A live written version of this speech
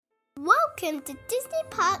welcome to Disney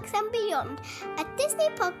Parks and Beyond, a Disney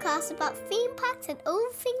podcast about theme parks and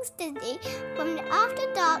all things Disney from the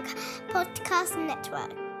After Dark Podcast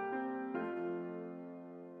Network.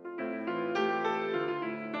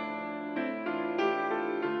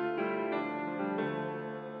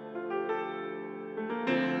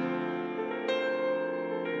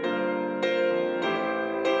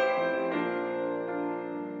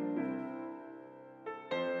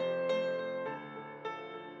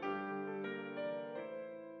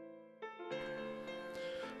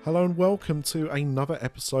 Hello and welcome to another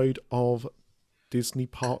episode of Disney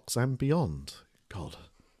Parks and Beyond. God,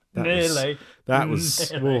 that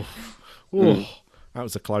was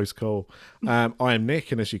a close call. I am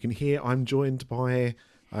Nick, and as you can hear, I'm joined by.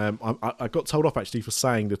 I got told off actually for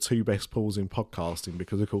saying the two best Pauls in podcasting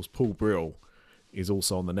because, of course, Paul Brill is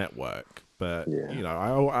also on the network. But you know,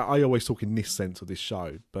 I always talk in this sense of this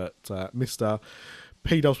show. But Mr.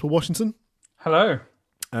 P. Dubs for Washington. Hello.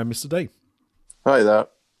 And Mr. D. Hi there.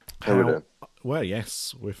 How we doing? Well,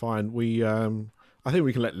 yes, we're fine. We, I think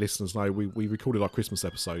we can let listeners know we recorded our Christmas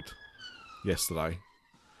episode yesterday.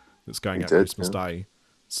 That's going out Christmas Day,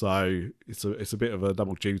 so it's a bit of a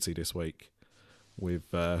double duty this week. With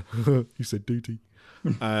you said duty,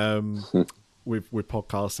 with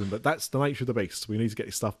podcasting, but that's the nature of the beast. We need to get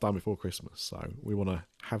this stuff done before Christmas, so we want to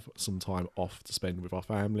have some time off to spend with our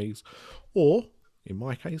families, or in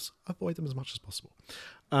my case, avoid them as much as possible.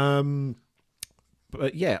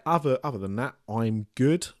 But yeah, other than that, I'm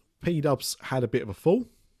good. P-Dubs had a bit of a fall.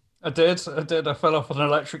 I did. I fell off on an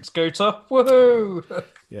electric scooter. Woohoo!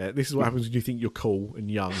 Yeah, this is what happens when you think you're cool and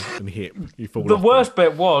young and hip. You fall The off worst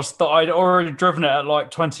bit was that I'd already driven it at like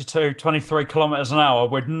 22, 23 kilometres an hour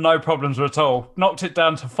with no problems at all. Knocked it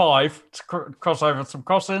down to 5 to cross over some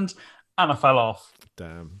crossings, and I fell off.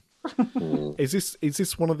 Damn. Is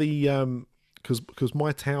this one of the because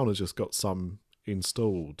my town has just got some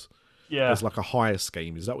installed. Yeah, there's like a hire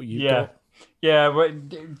scheme. Is that what you've got? Yeah. Well,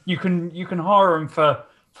 you can hire them for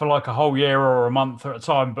like a whole year or a month at a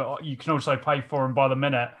time, but you can also pay for them by the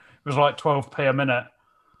minute. It was like 12p a minute.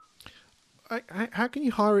 How can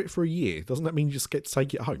you hire it for a year? Doesn't that mean you just get to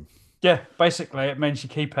take it home? Yeah, basically it means you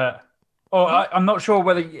keep it. Or I'm not sure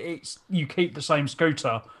whether you keep the same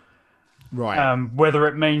scooter. Right. Whether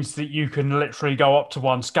it means that you can literally go up to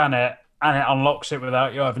one, scan it, and it unlocks it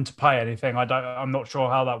without you having to pay anything. I'm not sure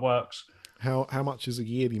how that works. How much is a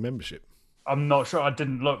yearly membership? I'm not sure. I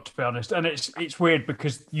didn't look, to be honest. And it's weird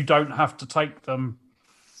because you don't have to take them.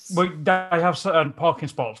 They have certain parking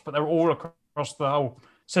spots, but they're all across the whole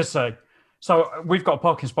city. So we've got a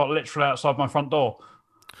parking spot literally outside my front door.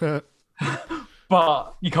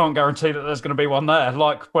 But you can't guarantee that there's going to be one there.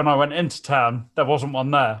 Like when I went into town, there wasn't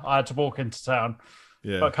one there. I had to walk into town.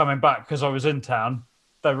 Yeah. But coming back, because I was in town,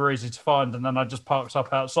 they were easy to find, and then I just parked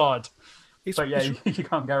up outside. You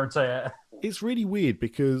can't guarantee it. It's really weird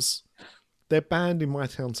because they're banned in my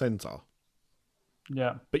town centre.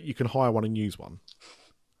 Yeah. But you can hire one and use one.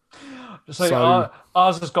 So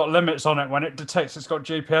ours has got limits on it. When it detects, it's got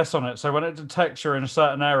GPS on it. So when it detects you're in a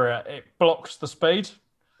certain area, it blocks the speed.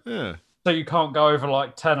 Yeah. So you can't go over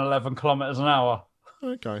like 10, 11 kilometres an hour.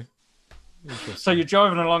 Okay. So you're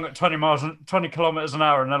driving along at 20 kilometres an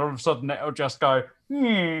hour, and then all of a sudden it'll just go,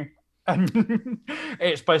 and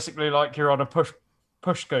it's basically like you're on a push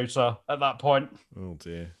scooter at that point. Oh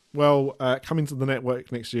dear. Well, coming to the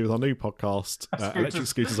network next year with our new podcast, Electric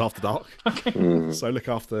Scooters After Dark. Okay. So look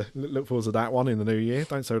forward to that one in the new year.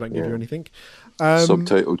 Don't give you anything.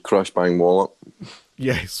 Subtitled Crash Bang Wallet.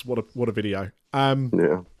 Yes, what a video.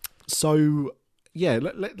 Yeah. So yeah,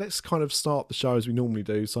 let's kind of start the show as we normally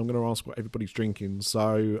do. So I'm going to ask what everybody's drinking.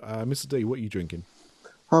 So, Mr. D, what are you drinking?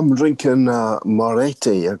 I'm drinking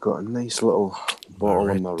Moretti. I've got a nice little bottle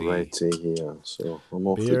of Moretti here. So I'm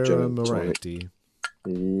off the gin and tonic. Moretti.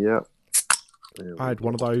 Yep. I had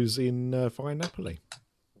one of those in Fine Napoli.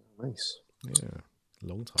 Nice. Yeah, a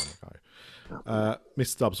long time ago.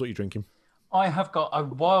 Mr. Dubs, what are you drinking? I have got a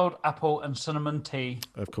wild apple and cinnamon tea.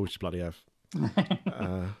 Of course you bloody have.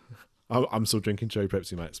 I'm still drinking Cherry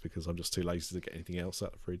Pepsi Max because I'm just too lazy to get anything else out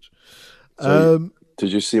of the fridge. So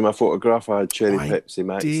did you see my photograph? I had Cherry Pepsi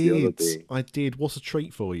Max the other day. I did. What's a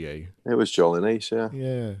treat for you? It was jolly nice, yeah.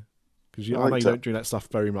 Yeah. Because I know you don't drink that stuff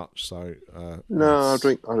very much, so... no, I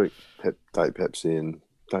drink Diet Pepsi and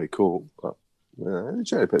Diet Coke, but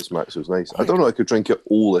Cherry Pepsi Max was nice. I don't know if I could drink it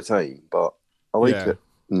all the time, but I like it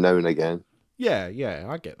now and again. Yeah,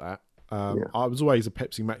 I get that. I was always a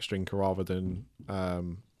Pepsi Max drinker rather than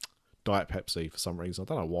Diet Pepsi for some reason. I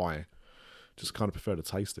don't know why. Just kind of prefer the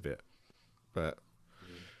taste of it. But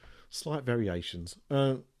slight variations.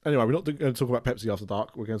 Anyway, we're not going to talk about Pepsi After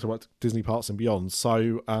Dark. We're going to talk about Disney Parks and Beyond.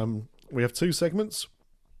 So we have two segments.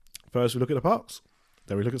 First, we look at the parks.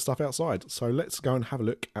 Then we look at stuff outside. So let's go and have a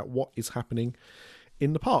look at what is happening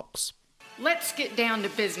in the parks. Let's get down to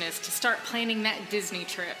business to start planning that Disney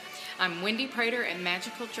trip. I'm Wendy Prater at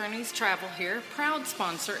Magical Journeys Travel here, proud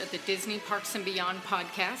sponsor of the Disney Parks and Beyond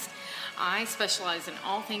podcast. I specialize in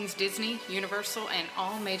all things Disney, Universal, and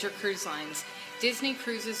all major cruise lines. Disney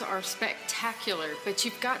cruises are spectacular, but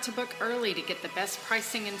you've got to book early to get the best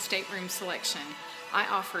pricing and stateroom selection. I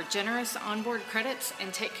offer generous onboard credits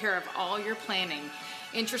and take care of all your planning.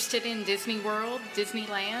 Interested in Disney World,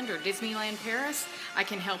 Disneyland, or Disneyland Paris? I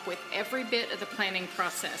can help with every bit of the planning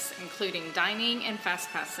process, including dining and fast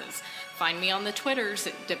passes. Find me on the Twitters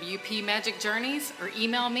at WP Magic Journeys or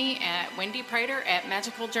email me at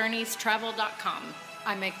wendyprater@magicaljourneystravel.com.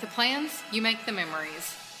 I make the plans, you make the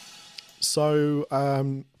memories. So,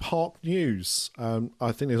 park news.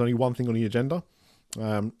 I think there's only one thing on the agenda.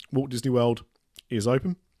 Walt Disney World is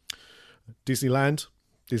open. Disneyland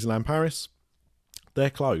Paris, they're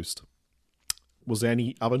closed. Was there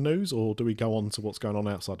any other news, or do we go on to what's going on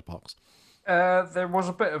outside the parks? There was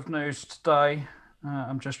a bit of news today.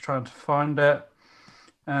 I'm just trying to find it.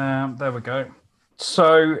 There we go.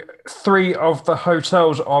 So 3 of the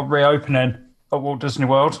hotels are reopening at Walt Disney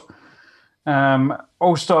World.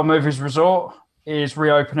 All Star Movies Resort is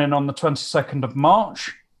reopening on the 22nd of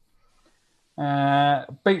March.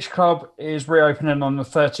 Beach Club is reopening on the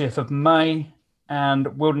 30th of May.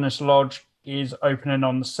 And Wilderness Lodge is opening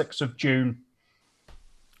on the 6th of June.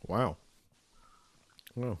 Wow.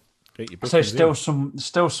 Well, get your so bookings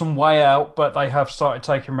still some way out, but they have started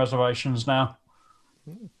taking reservations now.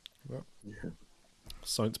 Well, yeah.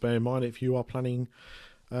 Something to bear in mind if you are planning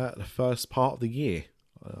the first part of the year.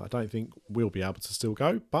 I don't think we'll be able to still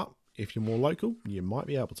go, but if you're more local, you might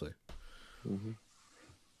be able to. Mm-hmm.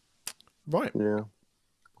 Right. Yeah.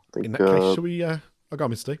 In that case, shall we... I got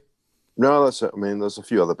Misty. No, that's it. I mean, there's a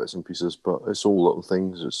few other bits and pieces, but it's all little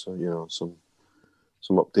things. It's, some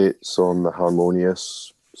updates on the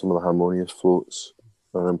Harmonious. Some of the Harmonious floats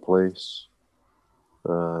are in place.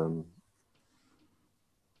 I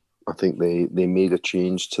think they made a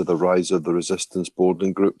change to the Rise of the Resistance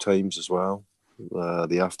boarding group times as well.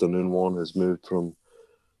 The afternoon one has moved from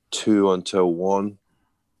 2 until 1.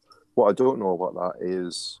 What I don't know about that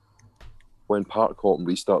is when Park Hop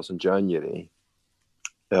restarts in January,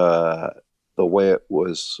 the way it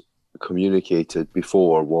was communicated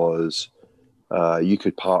before was you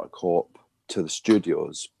could park hop to the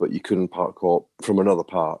studios, but you couldn't park hop from another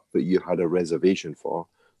park that you had a reservation for.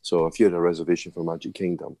 So if you had a reservation for Magic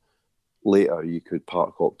Kingdom, later you could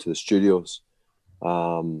park hop to the studios,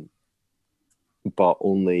 but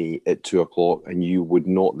only at 2:00, and you would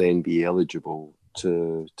not then be eligible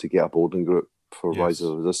to get a boarding group for Rise of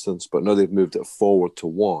the Resistance. But now they've moved it forward to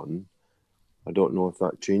 1. I don't know if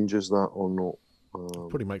that changes that or not.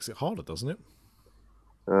 Probably makes it harder, doesn't it?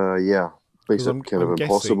 Yeah. Makes it kind of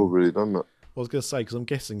impossible, really, doesn't it? I was going to say, because I'm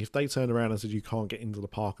guessing if they turn around and said you can't get into the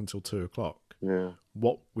park until 2:00,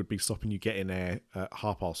 what would be stopping you getting there at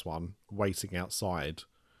 1:30, waiting outside,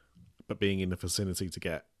 but being in the vicinity to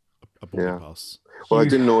get a boarding pass? Well, I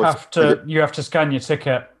didn't know you have to scan your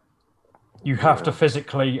ticket. You have to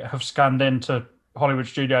physically have scanned into Hollywood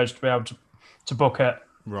Studios to be able to book it.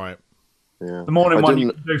 Right. Yeah. The morning one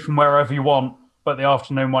you can do from wherever you want, but the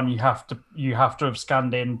afternoon one you have to have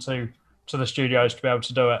scanned into the studios to be able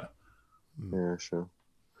to do it. Yeah, sure.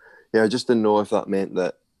 Yeah, I just didn't know if that meant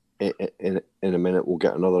that in a minute we'll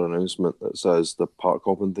get another announcement that says the park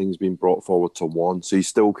hopping thing's been brought forward to 1, so you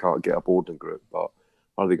still can't get a boarding group. But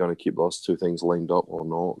are they going to keep those two things lined up or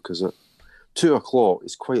not? Because at 2:00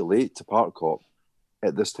 is quite late to park hop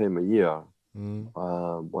at this time of year. When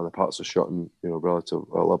the parks are shutting, relative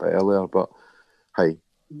a little bit earlier. But hey,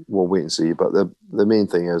 we'll wait and see. But the main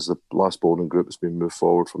thing is the last boarding group has been moved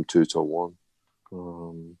forward from 2 to 1.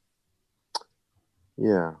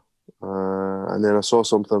 And then I saw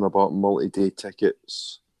something about multi-day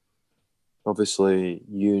tickets. Obviously,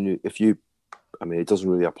 it doesn't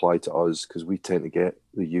really apply to us because we tend to get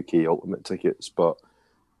the UK Ultimate tickets. But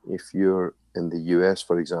if you're in the US,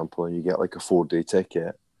 for example, and you get like a 4-day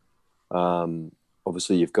ticket,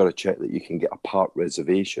 obviously you've got to check that you can get a park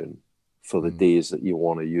reservation for the days that you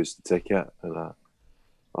want to use the ticket. And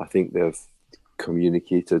I think they've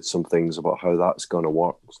communicated some things about how that's going to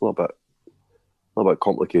work. It's a little bit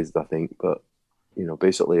complicated, I think, but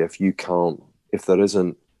basically if there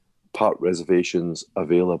isn't park reservations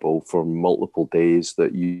available for multiple days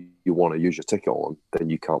that you want to use your ticket on, then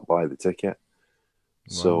you can't buy the ticket. Wow.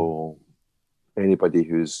 So anybody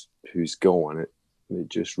who's going, it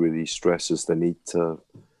just really stresses the need to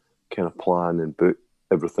kind of plan and book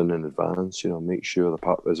everything in advance. Make sure the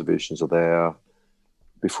park reservations are there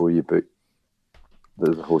before you book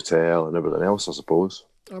the hotel and everything else, I suppose.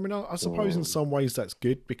 I mean, I suppose in some ways that's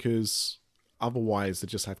good, because otherwise they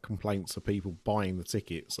just have complaints of people buying the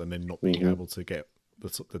tickets and then not being able to get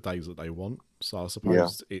the days that they want. So I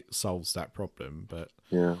suppose it solves that problem. But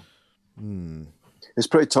it's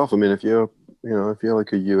pretty tough. I mean, if you're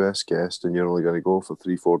like a US guest and you're only going to go for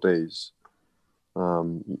 3-4 days,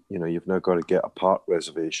 you've now got to get a park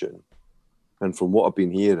reservation. And from what I've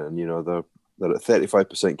been hearing, they're at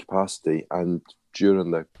 35% capacity, and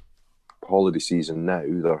during the holiday season now,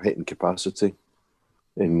 they're hitting capacity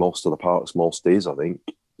in most of the parks, most days, I think.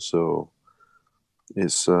 So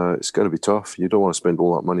it's going to be tough. You don't want to spend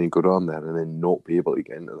all that money and go down there and then not be able to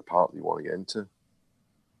get into the park you want to get into.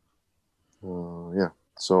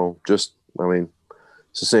 So it's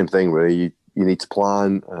the same thing, really. You need to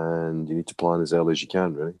plan, and you need to plan as early as you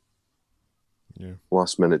can, really. Yeah.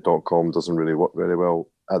 Lastminute.com doesn't really work very well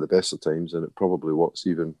at the best of times, and it probably works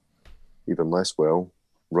even less well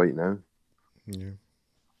right now. Yeah.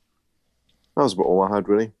 That was about all I had,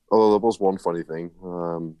 really. Although there was one funny thing.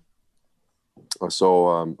 I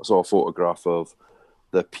saw a photograph of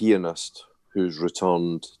the pianist who's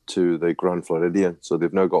returned to the Grand Floridian. So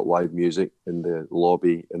they've now got live music in the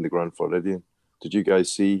lobby in the Grand Floridian. Did you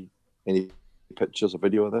guys see any pictures or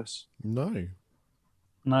video of this? No.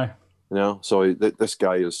 So this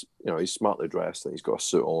guy is, he's smartly dressed and he's got a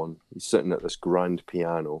suit on. He's sitting at this grand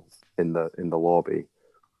piano in the lobby,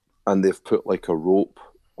 and they've put like a rope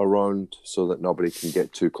around so that nobody can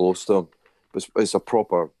get too close to him. But it's a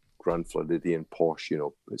proper Grand Floridian posh,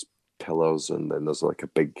 it's pillars, and then there's like a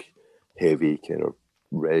big, heavy kind of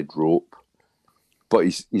red rope. But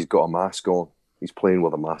he's got a mask on. He's playing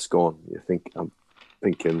with a mask on. I'm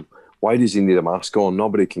thinking, why does he need a mask on?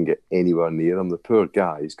 Nobody can get anywhere near him. The poor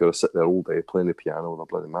guy, he's got to sit there all day playing the piano with a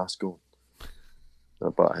bloody mask on.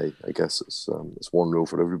 But hey, I guess it's one rule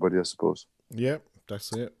for everybody, I suppose. Yeah,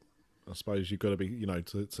 that's it. I suppose you've got to be,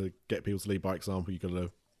 to get people to lead by example, you've got to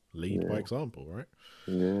lead by example, right?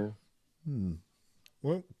 Yeah.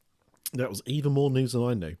 Well, that was even more news than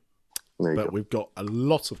I knew. But we've got a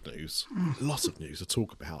lot of news to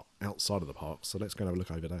talk about outside of the park. So let's go and have a look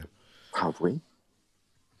over there. Have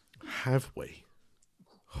we?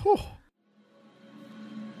 Oh.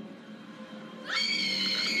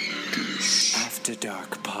 After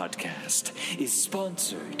Dark Podcast is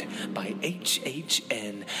sponsored by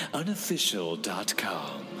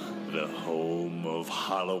HHNUnofficial.com, the home of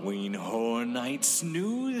Halloween Horror Nights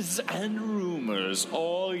news and rumors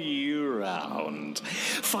all year round.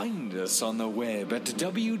 Find us on the web at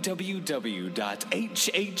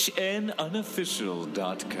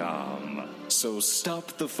www.hhnunofficial.com. So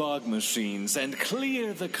stop the fog machines and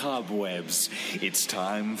clear the cobwebs. It's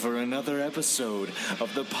time for another episode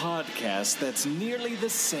of the podcast that's nearly the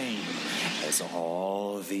same as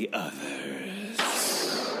all the others.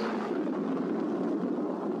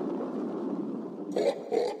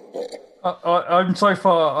 I'm so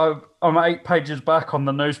far. I'm 8 pages back on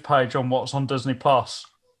the news page on what's on Disney Plus.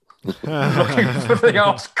 Looking for the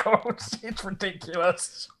articles. It's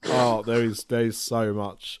ridiculous. Oh, there's so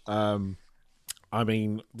much. There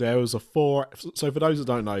was a 4. So for those that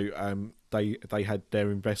don't know, they had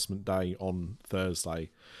their investment day on Thursday. It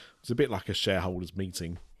was a bit like a shareholders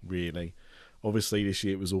meeting, really. Obviously, this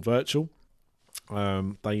year it was all virtual.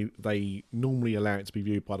 They normally allow it to be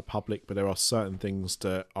viewed by the public, but there are certain things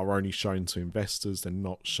that are only shown to investors. They're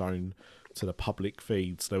not shown to the public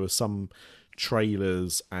feeds. There were some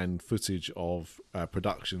trailers and footage of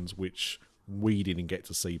productions which we didn't get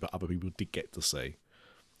to see, but other people did get to see.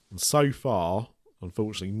 And so far,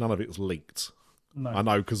 unfortunately, none of it was leaked. No. I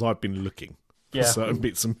know, because I've been looking for certain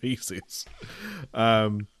bits and pieces.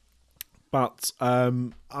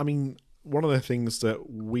 One of the things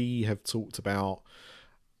that we have talked about,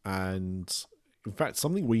 and in fact,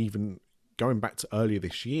 something we even, going back to earlier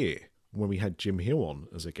this year, when we had Jim Hill on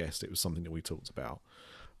as a guest, it was something that we talked about,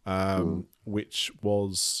 which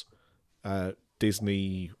was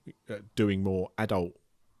Disney doing more adult.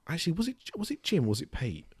 Actually, was it Jim? Was it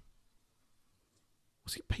Pete?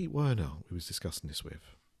 Was it Pete Werner who was discussing this with?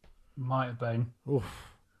 Might have been. Oof.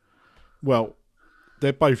 Well,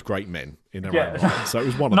 they're both great men in their own right, so it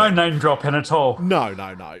was one of them. No name dropping at all. No.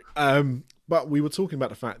 But we were talking about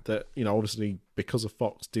the fact that, obviously because of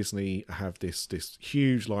Fox, Disney have this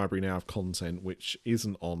huge library now of content which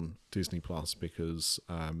isn't on Disney Plus because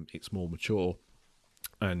it's more mature,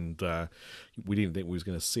 and we didn't think we was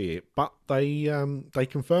going to see it. But they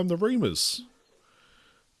confirmed the rumours,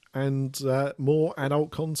 and more adult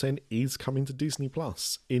content is coming to Disney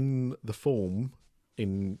Plus in the form,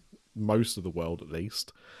 in most of the world at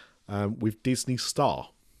least, with Disney Star.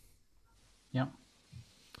 Yeah.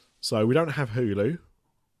 So we don't have Hulu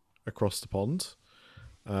across the pond.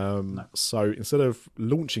 No. So instead of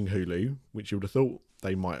launching Hulu, which you would have thought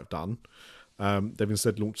they might have done, they've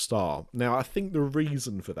instead launched Star. Now, I think the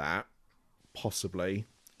reason for that, possibly,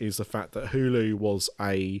 is the fact that Hulu was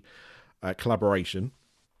a collaboration.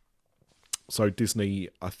 So Disney,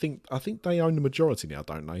 I think they own the majority now,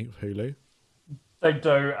 don't they, of Hulu? They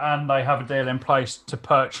do, and they have a deal in place to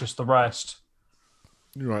purchase the rest.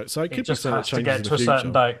 Right, so it could just be something has that to changes get in to the a future.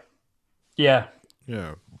 certain date. Yeah.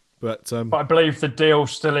 Yeah, but I believe the deal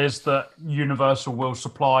still is that Universal will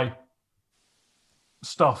supply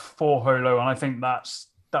stuff for Hulu, and I think that's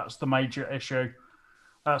the major issue.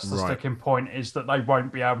 That's the sticking point, is that they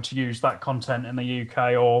won't be able to use that content in the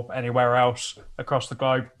UK or anywhere else across the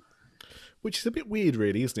globe. Which is a bit weird,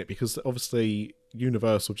 really, isn't it? Because obviously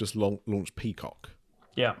Universal just launched Peacock.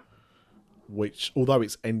 Yeah. Which, although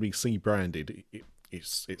it's NBC branded,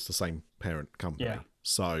 it's the same parent company. Yeah.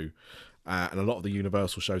 So, and a lot of the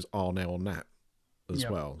Universal shows are now on that as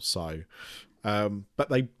well. So, but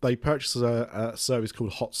they purchased a service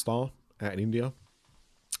called Hotstar out in India.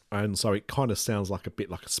 And so it kind of sounds like a bit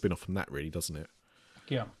like a spin-off from that, really, doesn't it?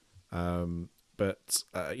 Yeah. But,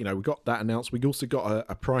 we got that announced. We also got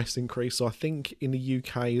a price increase. So I think in the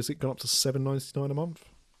UK, has it gone up to $7.99 a month?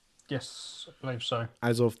 Yes, I believe so.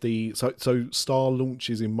 As of the... So Star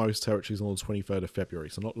launches in most territories on the 23rd of February,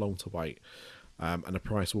 so not long to wait. And the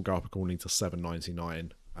price will go up according to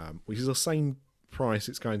 $7.99, which is the same price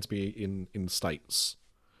it's going to be in the States.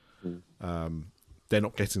 They're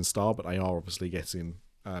not getting Star, but they are obviously getting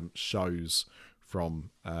shows from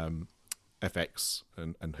FX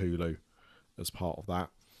and Hulu as part of that,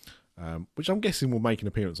 which I'm guessing will make an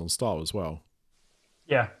appearance on Star as well.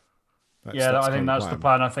 Yeah. I think that's the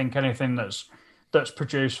plan. I think anything that's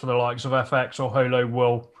produced for the likes of FX or Hulu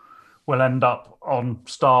will end up on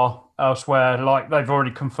Star elsewhere. Like, they've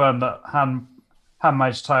already confirmed that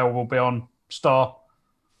Handmaid's Tale will be on Star.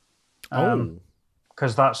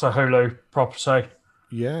 Because that's a Hulu property.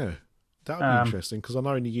 Yeah, that would be interesting, because I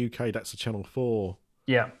know in the UK that's a Channel 4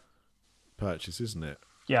 purchase, isn't it?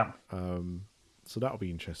 Yeah. So that'll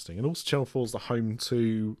be interesting. And also Channel 4 is the home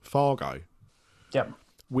to Fargo. Yep.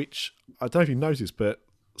 Which, I don't know if you noticed, but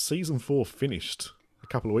season 4 finished a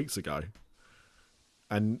couple of weeks ago.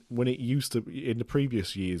 And when it used to, in the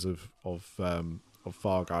previous years of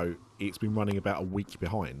Fargo, it's been running about a week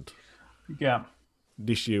behind. Yeah.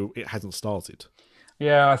 This year, it hasn't started.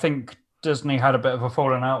 Yeah, I think Disney had a bit of a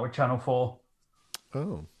falling out with Channel 4.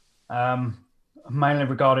 Oh. Mainly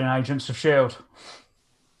regarding Agents of S.H.I.E.L.D.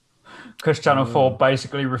 Because Channel 4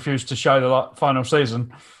 basically refused to show the final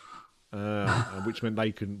season. Which meant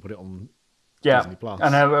they couldn't put it on Disney Plus.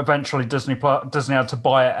 And eventually Disney had to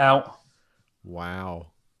buy it out. Wow.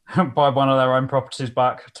 Buy one of their own properties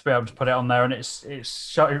back to be able to put it on there. And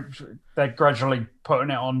they're gradually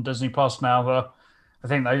putting it on Disney Plus now. I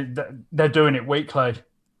think they're doing it weekly.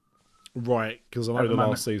 Right, because I know the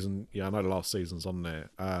last season. Yeah, I know the last season's on there.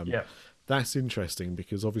 That's interesting,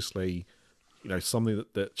 because obviously, something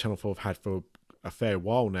that Channel 4 have had for a fair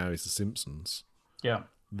while now is The Simpsons. Yeah,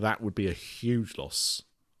 that would be a huge loss.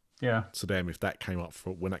 Yeah, to them if that came up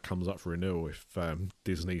when that comes up for renewal. If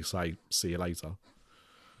Disney say see you later,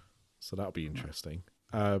 so that'll be interesting.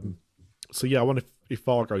 So yeah, I wonder if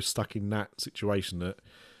Fargo's stuck in that situation that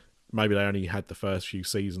maybe they only had the first few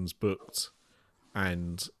seasons booked,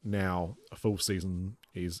 and now a full season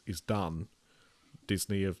is done.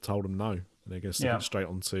 Disney have told them no, and they're going to stick it straight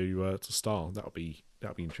onto to Star. That'll be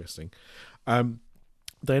interesting.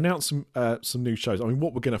 They announced some new shows. I mean,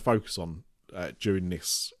 what we're going to focus on during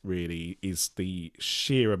this really is the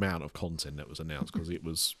sheer amount of content that was announced, because it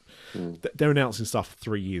was they're announcing stuff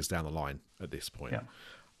 3 years down the line at this point.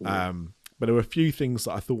 But there were a few things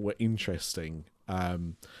that I thought were interesting.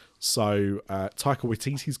 So Taika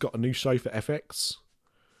Waititi's got a new show for FX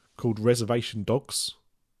called Reservation Dogs,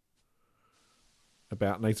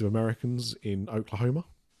 about Native Americans in Oklahoma.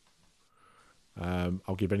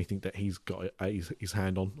 I'll give anything that he's got his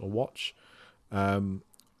hand on a watch.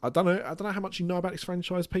 I don't know how much you know about this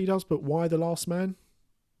franchise, P does, but why The Last Man?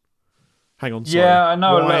 Hang on, sorry. Yeah, I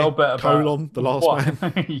know a little bit about The Last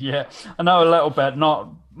Man. Yeah, I know a little bit,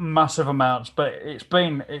 not massive amounts, but it's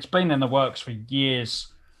been in the works for years.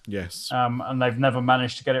 Yes. And they've never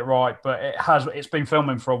managed to get it right, but it's been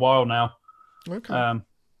filming for a while now. Okay.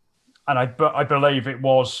 And I believe it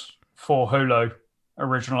was for Hulu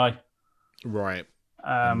originally. Right.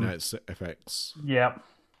 And now it's FX. Yeah.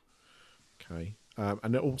 Okay.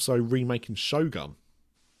 And they're also remaking Shogun.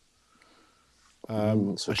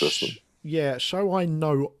 That's interesting. Show I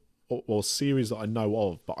know or series that I know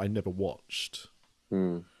of, but I never watched.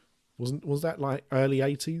 Was that like early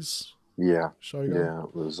 80s? Yeah, Shogun? yeah.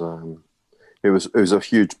 It was a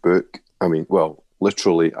huge book. I mean, well,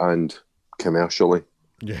 literally and commercially.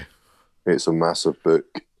 Yeah, it's a massive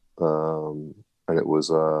book, and it was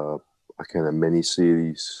a kind of mini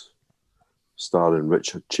series starring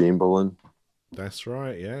Richard Chamberlain. That's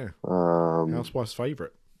right. Yeah, Um, Housewife's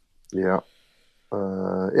favorite. yeah,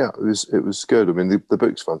 it was good. I mean, the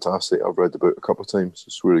book's fantastic. I've read the book a couple of times.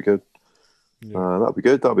 It's really good. Yeah. That'd be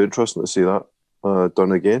good. That'd be interesting to see that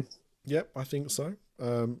done again. Yep, I think so.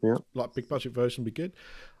 Yeah. Like big budget version would be good.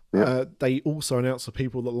 Yeah. They also announced for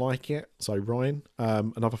people that like it. So Ryan,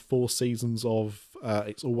 another 4 seasons of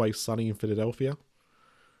It's Always Sunny in Philadelphia,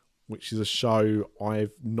 which is a show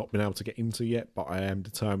I've not been able to get into yet, but I am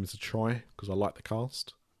determined to try because I like the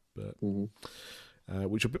cast. But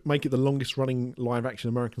which will make it the longest running live action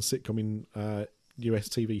American sitcom in US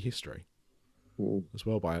TV history as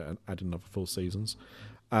well by adding another 4 seasons.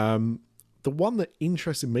 The one that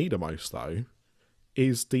interested me the most though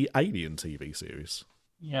is the Alien TV series.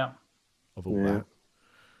 Yeah. Of all that,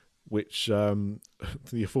 which the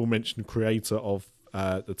aforementioned creator of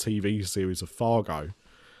the TV series of Fargo,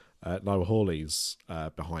 Noah Hawley's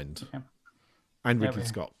behind, and Ridley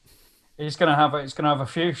Scott. It's gonna have a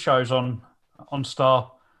few shows on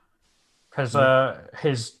Star because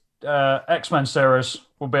his X-Men series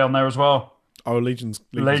will be on there as well. Oh, Legion's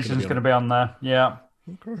going to be on there. Yeah.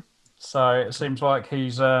 Okay. So it seems like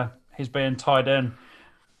he's being tied in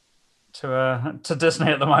to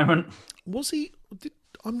Disney at the moment. Was he?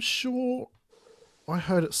 I'm sure I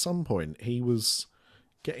heard at some point he was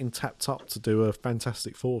getting tapped up to do a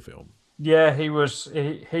Fantastic Four film. Yeah, he was.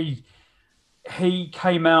 He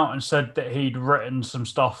came out and said that he'd written some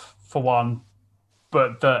stuff for one,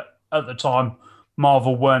 but that at the time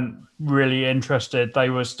Marvel weren't really interested.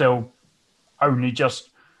 They were still only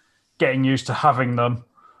just getting used to having them.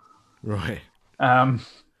 Right.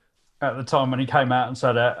 At the time when he came out and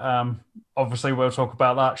said it. Obviously, we'll talk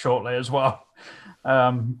about that shortly as well,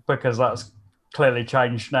 because that's clearly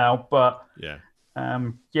changed now. But yeah,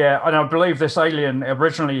 and I believe this Alien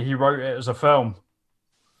originally he wrote it as a film.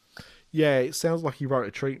 Yeah, it sounds like he wrote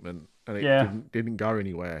a treatment and it didn't go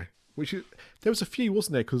anywhere. There was a few,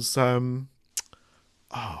 wasn't there? Because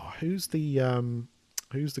who's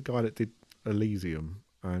the guy that did Elysium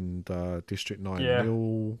and District 9? Yeah.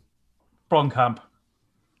 Neil Blomkamp.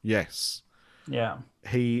 Yes. Yeah.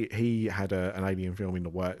 He had an Alien film in the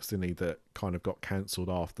works, didn't he? That kind of got cancelled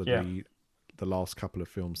after the last couple of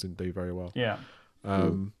films didn't do very well. Yeah.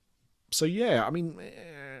 So yeah, I mean,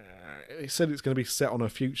 it said it's going to be set on a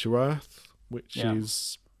future Earth, which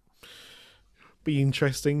is be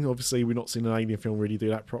interesting. Obviously, we've not seen an Alien film really do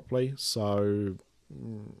that properly, so I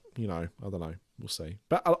don't know. We'll see.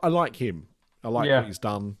 But I like him. I like what he's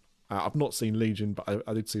done. I've not seen Legion, but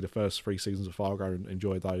I did see the first 3 seasons of Fargo and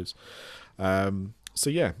enjoyed those. So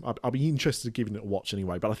yeah, I'll be interested in giving it a watch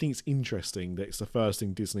anyway. But I think it's interesting that it's the first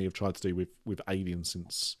thing Disney have tried to do with Alien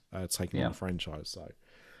since taking on the franchise. So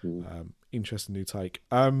interesting new take.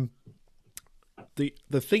 The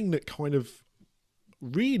thing that kind of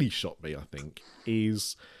really shocked me, I think,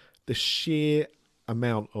 is the sheer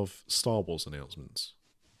amount of Star Wars announcements.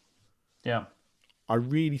 Yeah. I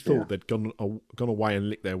really thought they'd gone away and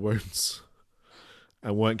licked their wounds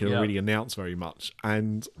and weren't going to really announce very much.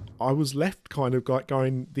 And I was left kind of like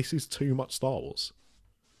going, this is too much Star Wars.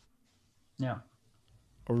 Yeah.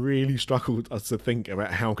 I really struggled to think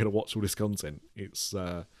about how I'm going to watch all this content. It's,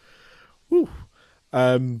 they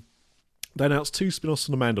announced 2 spin-offs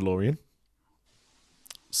from The Mandalorian.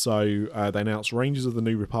 So they announced Rangers of the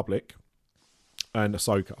New Republic and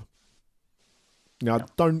Ahsoka. Now, I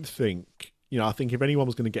don't think... I think if anyone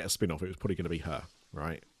was going to get a spin-off, it was probably going to be her,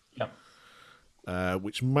 right? Yep.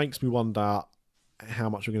 Which makes me wonder how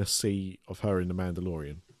much we're going to see of her in The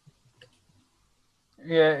Mandalorian.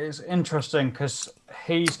 Yeah, it's interesting because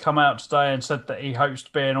he's come out today and said that he hopes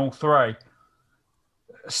to be in all 3.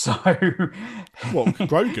 So... What,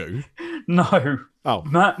 Grogu? No. Oh.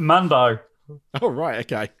 Mando. Oh,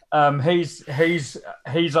 right, okay.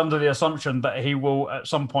 He's under the assumption that he will at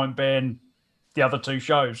some point be in the other 2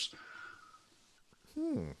 shows.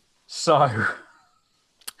 So,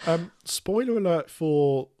 spoiler alert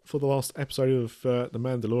for the last episode of The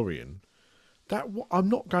Mandalorian. I'm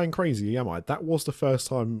not going crazy, am I? That was the first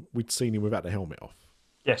time we'd seen him without the helmet off.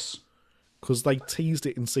 Yes. Because they teased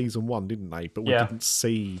it in season 1, didn't they? But we didn't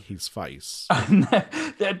see his face.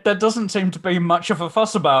 There doesn't seem to be much of a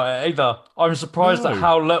fuss about it either. I'm surprised at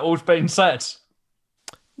how little's been said.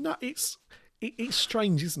 No, it's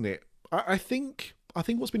strange, isn't it? I think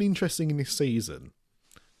what's been interesting in this season,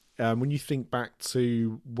 when you think back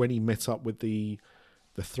to when he met up with the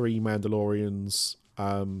three Mandalorians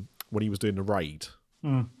when he was doing the raid,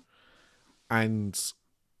 and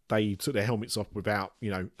they took their helmets off without,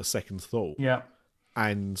 a second thought. Yeah.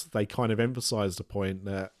 And they kind of emphasised the point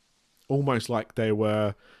that almost like they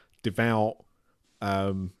were devout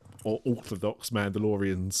or orthodox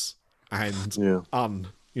Mandalorians and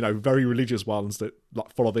very religious ones that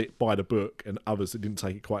like followed it by the book, and others that didn't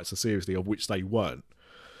take it quite so seriously, of which they weren't.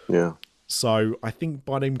 Yeah. So I think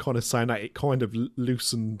by them kind of saying that, it kind of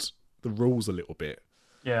loosened the rules a little bit.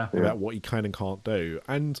 Yeah. About what you can and can't do.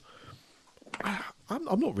 And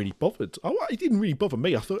I'm not really bothered. It didn't really bother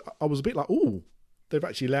me. I was a bit like, oh, they've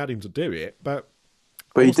actually allowed him to do it. But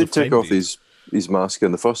he did take off his mask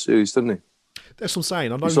in the first series, didn't he? That's what I'm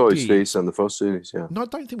saying. I know you saw his face in the first series, yeah. No, I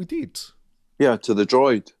don't think we did. Yeah, to the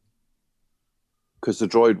droid. Because the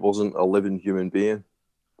droid wasn't a living human being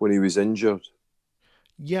when he was injured.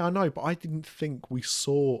 Yeah, I know, but I didn't think we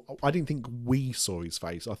saw his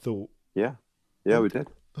face. I thought... Yeah. Yeah, we did.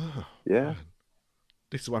 Oh, yeah. Man.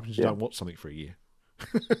 This is what happens when you don't watch something for a year.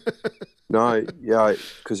 No, yeah,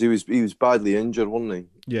 because he was badly injured, wasn't he?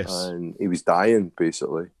 Yes. And he was dying,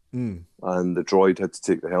 basically. Mm. And the droid had to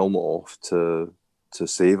take the helmet off to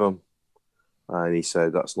save him. And he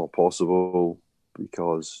said that's not possible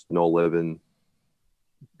because no living,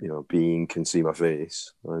 being can see my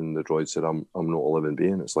face. And the droid said, I'm not a living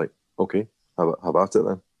being. It's like, okay, how about it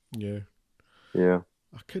then? Yeah. Yeah.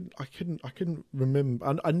 I couldn't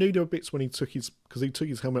remember. I knew there were bits when he took his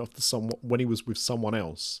helmet off to when he was with someone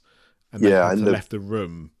else, and they left the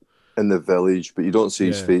room in the village. But you don't see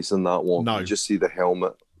his face in that one. No, you just see the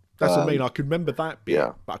helmet. That's what I mean. I could remember that bit,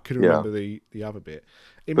 but I couldn't remember the other bit.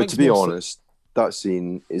 But to be honest, that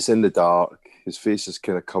scene, it's in the dark. His face is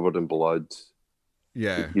kind of covered in blood.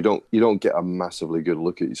 Yeah, you don't get a massively good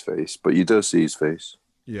look at his face, but you do see his face.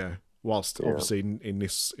 Yeah, whilst obviously in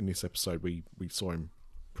this episode we saw him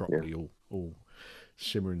properly, all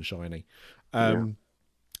shimmer and shiny.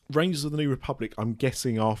 Rangers of the New Republic, I'm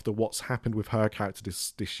guessing after what's happened with her character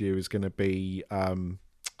this year, is going to be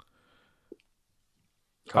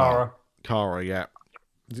Cara. Cara, yeah.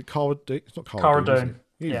 Is it Cara? It's not Cara. Cara Dune.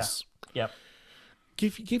 Yes. Yeah.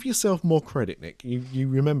 Yep. Give yourself more credit, Nick. You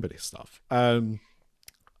remember this stuff. I'm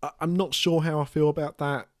not sure how I feel about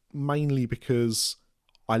that, mainly because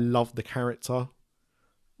I love the character.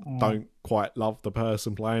 Don't quite love the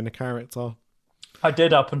person playing the character. I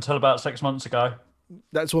did up until about 6 months ago.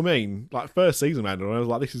 That's what I mean. Like first season, man, I was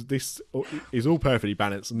like, this is all perfectly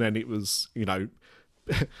balanced, and then it was,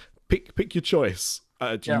 pick your choice.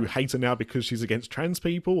 Do you hate her now because she's against trans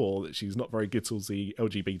people, or that she's not very good towards the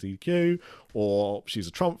LGBTQ, or she's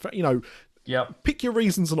a Trump fan? Pick your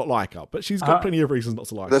reasons to not like her, but she's got plenty of reasons not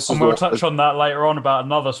to like her. And we'll touch on that later on about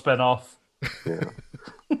another spin-off. Yeah.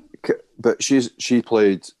 But she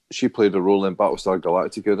played a role in Battlestar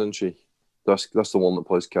Galactica, didn't she? That's the one that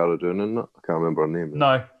plays Cara Dune, isn't it? I can't remember her name.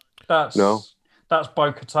 No, that's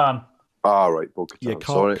Bo-Katan. Ah, right, Bo-Katan.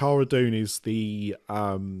 Yeah, Cara Dune is the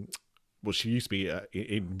well, she used to be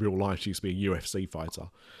in real life. She used to be a UFC fighter,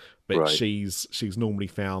 but she's normally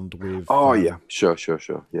found with. Oh yeah, sure.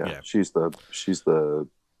 Yeah, she's the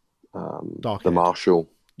marshal.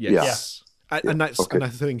 Yes. Yeah. And that's the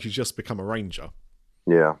thing. She's just become a ranger.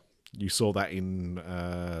 Yeah, you saw that in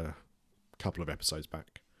a couple of episodes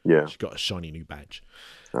back. Yeah, she got a shiny new badge.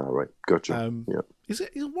 All right, gotcha. Yeah, is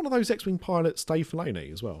one of those X-Wing pilots Dave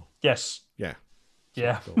Filoni as well? Yes. Yeah.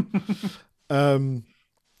 Yeah.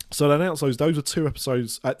 So they announced those were 2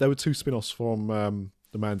 episodes. There were 2 spin-offs from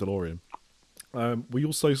The Mandalorian. We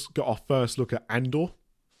also got our first look at Andor.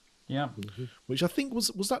 Yeah. Which I think was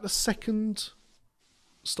that the second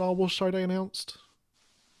Star Wars show they announced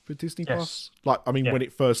for Disney Plus? When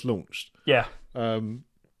it first launched. Yeah.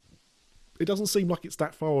 It doesn't seem like it's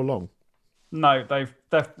that far along. No, they're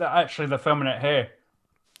filming it here.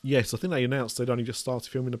 Yes, I think they announced they'd only just started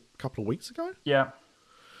filming a couple of weeks ago. Yeah.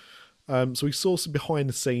 So we saw some behind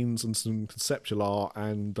the scenes and some conceptual art,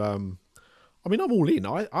 and I'm all in.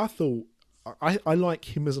 I thought I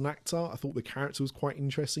like him as an actor. I thought the character was quite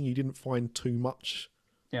interesting. You didn't find too much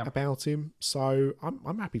about him, so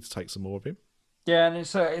I'm happy to take some more of him. Yeah, and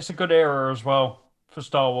it's a good era as well for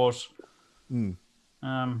Star Wars.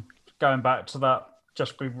 Going back to that,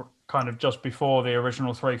 just before the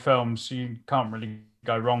original 3 films, you can't really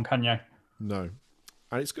go wrong, can you? No.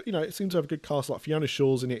 And it's it seems to have a good cast. Like Fiona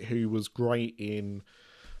Shaw's in it, who was great in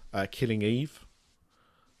Killing Eve,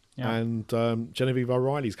 and Genevieve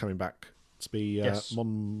O'Reilly's coming back to be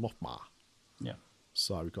Mon Mothma. Yeah.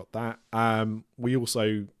 So we've got that. We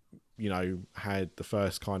also, had the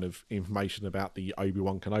first kind of information about the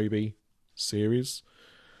Obi-Wan Kenobi series.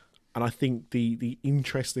 And I think the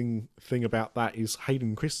interesting thing about that is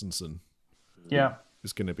Hayden Christensen. Yeah,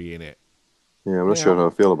 is going to be in it. Yeah, I'm not sure how I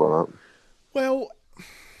feel about that. Well,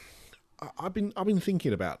 I've been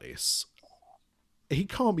thinking about this. He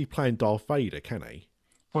can't be playing Darth Vader, can he?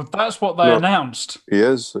 Well, that's what they announced. He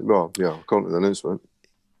is. Well, yeah, according to the announcement.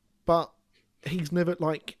 But he's never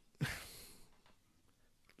like.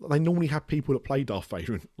 They normally have people that play Darth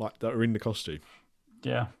Vader like that are in the costume.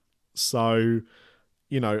 Yeah. So,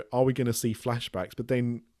 are we going to see flashbacks? But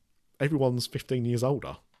then everyone's 15 years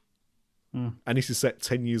older. And this is set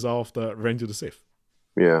 10 years after Revenge of the Sith.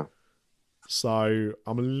 Yeah. So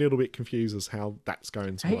I'm a little bit confused as how that's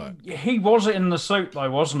going to work. He was in the suit, though,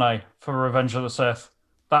 wasn't he, for Revenge of the Sith?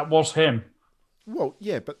 That was him. Well,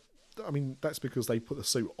 yeah, but, I mean, that's because they put the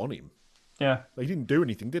suit on him. Yeah. They didn't do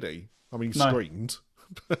anything, did he? I mean, he screamed.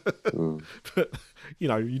 But,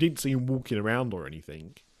 you didn't see him walking around or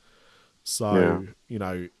anything. So,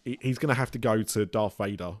 he's going to have to go to Darth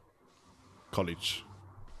Vader College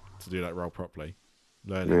to do that role properly.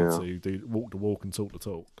 Learn how to walk the walk and talk the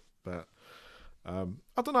talk. But I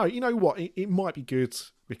don't know. You know what? It might be good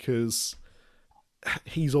because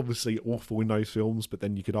he's obviously awful in those films, but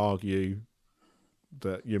then you could argue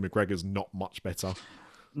that Ewan McGregor's not much better.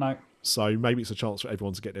 No. So maybe it's a chance for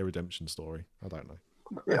everyone to get their redemption story. I don't know.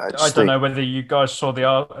 Yeah, I don't know whether you guys saw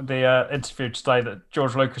the interview today that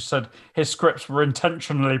George Lucas said his scripts were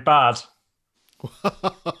intentionally bad.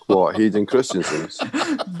 What, Hayden Christensen's?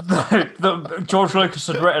 George Lucas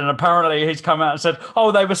had written, and apparently he's come out and said,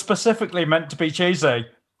 "Oh, they were specifically meant to be cheesy."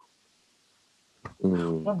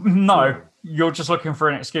 Well, no, you're just looking for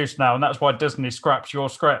an excuse now, and that's why Disney scraps your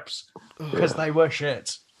scripts because they were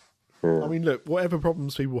shit. I mean, look, whatever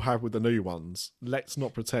problems people have with the new ones, let's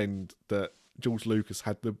not pretend that George Lucas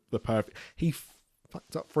had the perfect. He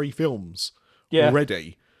fucked up 3 films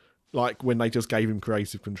already, like when they just gave him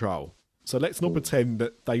creative control. So let's not pretend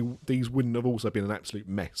that these wouldn't have also been an absolute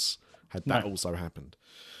mess had that also happened.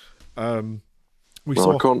 According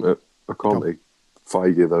to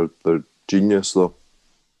Feige, they're genius though.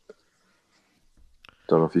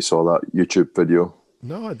 Don't know if you saw that YouTube video.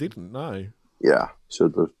 No, I didn't. No. Yeah, so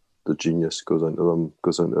the genius goes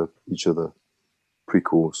into each of the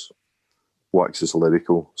prequels, waxes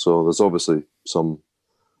lyrical. So there's obviously some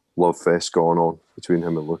love fest going on between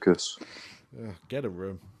him and Lucas. Yeah, get a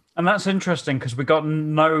room. And that's interesting because we got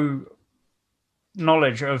no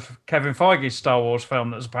knowledge of Kevin Feige's Star Wars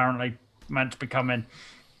film that's apparently meant to be coming.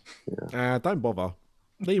 Yeah. Don't bother.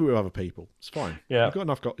 Leave it with other people. It's fine. Yeah. You've got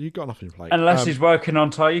enough on your plate. Unless he's working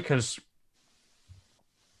on Taika's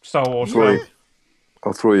Star Wars film.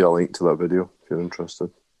 I'll throw you a link to that video if you're interested.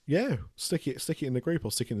 Yeah, stick it in the group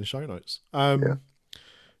or stick it in the show notes.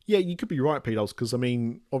 Yeah, you could be right, P-Dolls, because I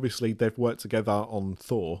mean, obviously they've worked together on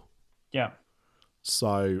Thor. Yeah.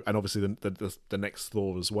 So, and obviously the next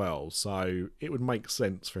Thor as well. So it would make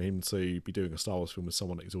sense for him to be doing a Star Wars film with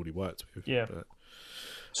someone that he's already worked with. Yeah. But,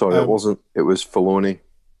 sorry, it was Filoni.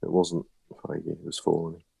 It wasn't Feige. It was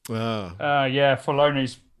Filoni. Yeah,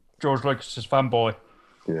 Filoni's George Lucas's fanboy.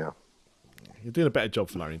 Yeah. You're doing a better job,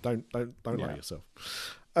 Filoni. Don't lie yourself.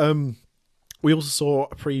 We also saw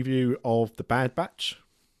a preview of The Bad Batch.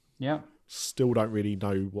 Yeah. Still don't really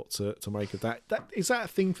know what to make of that. Is that a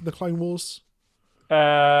thing from the Clone Wars?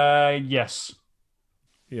 Yes.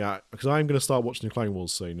 Yeah, because I'm going to start watching the Clone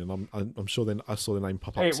Wars soon, and I'm sure then I saw the name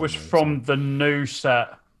pop up. It was from the new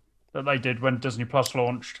set that they did when Disney Plus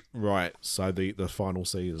launched. Right. So the final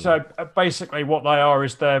season. So basically, what they are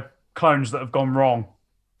is they're clones that have gone wrong.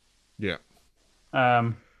 Yeah.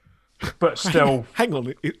 But still, hang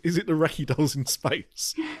on. Is it the Wrecky Dolls in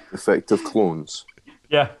space? Effective clones.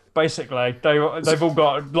 Yeah, basically, they've all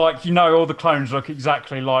got all the clones look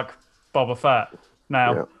exactly like Boba Fett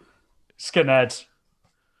now, skinheads,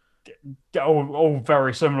 all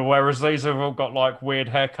very similar. Whereas these have all got like weird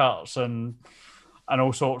haircuts and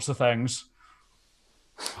all sorts of things.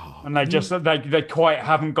 And they quite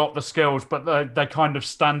haven't got the skills, but they kind of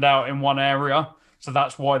stand out in one area. So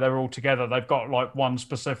that's why they're all together. They've got like one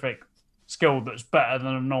specific skill that's better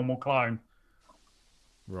than a normal clone.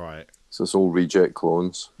 Right. So it's all reject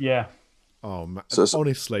clones. Yeah. Oh, man. So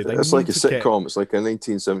Honestly, it's like a sitcom. It's like a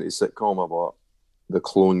 1970s sitcom about the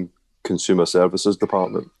clone consumer services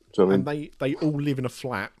department. Do you know what I mean? And they all live in a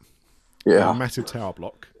flat. Yeah. A massive tower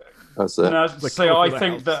block. That's it. No, see, I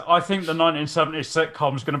think the 1970s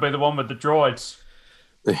sitcom is going to be the one with the droids.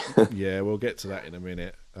 Yeah, we'll get to that in a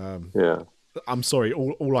minute. Yeah. I'm sorry.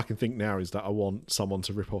 All I can think now is that I want someone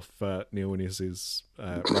to rip off Neil Innes'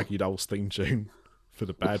 Raggy Dolls theme tune for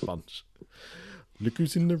the Bad Bunch. Look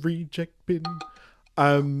who's in the reject bin.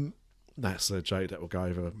 That's a joke that will go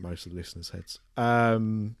over most of the listeners' heads.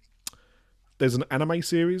 there's an anime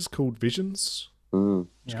series called Visions.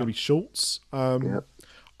 It's going to be shorts.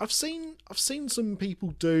 I've seen some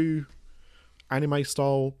people do anime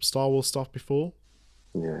style Star Wars stuff before.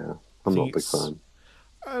 Yeah, I'm not a big fan.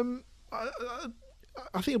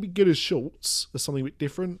 I think it'll be good as shorts, as something a bit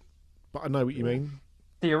different. But I know what you mean.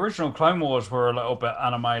 The original Clone Wars were a little bit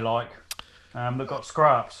anime-like. That got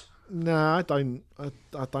scraps. No, I don't.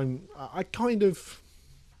 I kind of.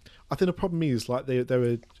 I think the problem is like there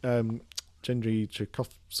were Gendry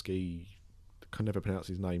Tchaikovsky. I can never pronounce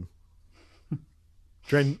his name.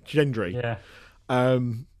 Gendry. Yeah.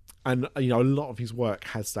 And a lot of his work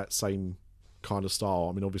has that same kind of style.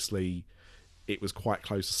 I mean, obviously, it was quite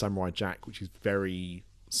close to Samurai Jack, which is very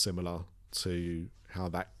similar to how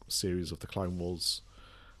that series of the Clone Wars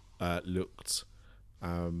looked.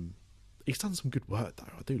 He's done some good work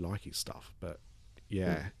though. I do like his stuff, but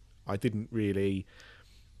I didn't really.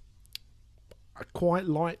 I quite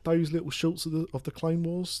like those little shorts of the Clone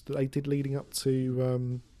Wars that they did leading up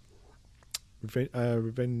to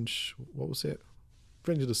Revenge. What was it?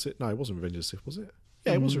 Revenge of the Sith. No, it wasn't Revenge of the Sith, was it?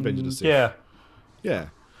 Yeah, it was Revenge of the Sith. Yeah.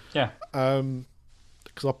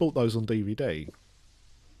 Because I bought those on DVD.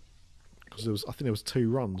 Because I think there was 2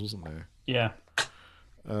 runs, wasn't there? Yeah.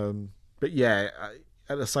 But yeah,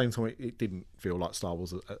 at the same time, it didn't feel like Star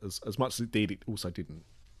Wars as much as it did. It also didn't.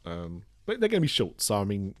 But they're going to be short, so I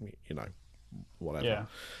mean, whatever.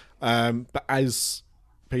 Yeah. But as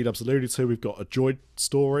P-Dubs alluded to, we've got a droid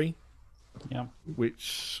story. Yeah.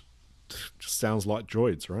 Which just sounds like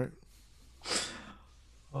droids, right?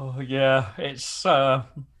 Oh yeah, it's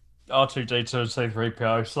R2D2 and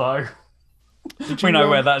C3PO, so we know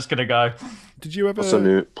where that's going to go. Did you ever?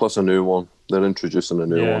 Plus a new one. They're introducing a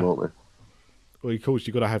new one, aren't they? Well, of course,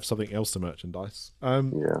 you've got to have something else to merchandise.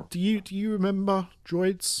 Do you remember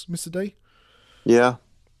droids, Mr. D? Yeah.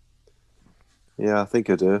 Yeah, I think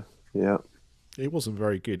I do. Yeah. It wasn't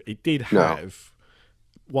very good. It did have,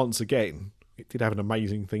 once again, it did have an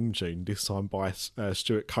amazing theme tune, this time by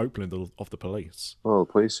Stuart Copeland of The Police. Oh,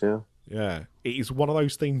 The Police, yeah. Yeah. It is one of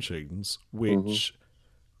those theme tunes which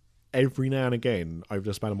every now and again, over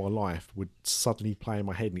the span of my life, would suddenly play in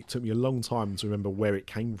my head. And it took me a long time to remember where it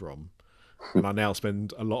came from. And I now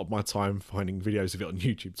spend a lot of my time finding videos of it on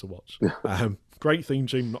YouTube to watch. Great theme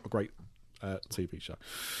tune, not a great TV show.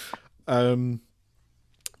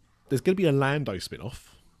 There's going to be a Lando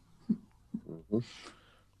spin-off,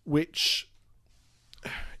 which,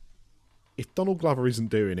 if Donald Glover isn't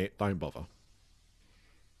doing it, don't bother.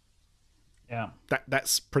 Yeah.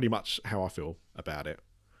 That's pretty much how I feel about it.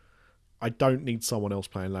 I don't need someone else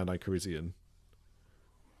playing Lando Calrissian.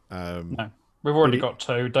 No. We've already got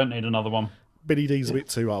 2. Don't need another one. Billy D's a bit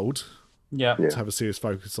too old to have a serious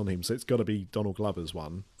focus on him, so it's got to be Donald Glover's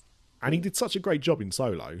one. And he did such a great job in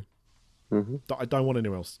Solo that I don't want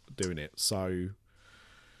anyone else doing it. So,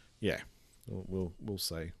 yeah, we'll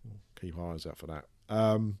see. We'll keep our eyes out for that.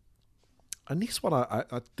 And this one,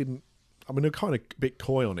 I didn't. I mean, I'm kind of a bit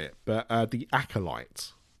coy on it, but the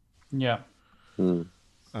Acolyte. Yeah. See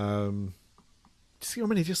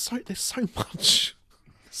what I mean? There's so much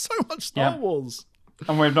Star Wars,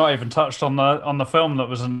 and we've not even touched on the film that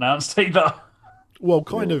was announced either. Well,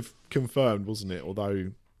 kind of confirmed, wasn't it?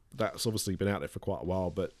 Although that's obviously been out there for quite a while.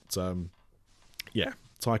 But Taika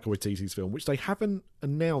Waititi's film, which they haven't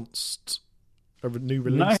announced a new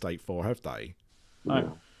release date for, have they?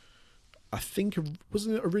 No. I think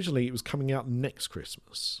wasn't it originally? It was coming out next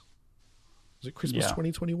Christmas. Was it Christmas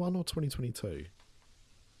 2021 or 2022?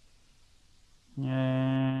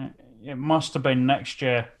 Yeah, it must have been next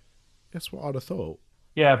year. That's what I'd have thought.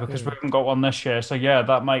 Yeah, because we haven't got one this year. So yeah,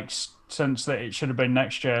 that makes sense that it should have been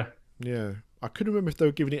next year. Yeah. I couldn't remember if they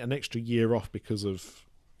were giving it an extra year off because of,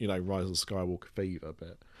 Rise of the Skywalker fever,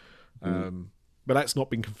 but that's not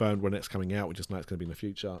been confirmed when it's coming out. We just know it's going to be in the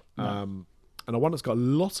future. No. And the one that's got a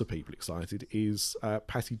lot of people excited is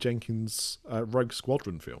Patty Jenkins' Rogue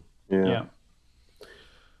Squadron film. Yeah,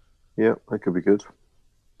 that could be good.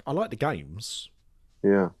 I like the games.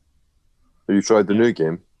 Yeah. Have you tried the new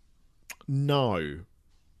game? No.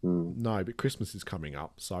 No, but Christmas is coming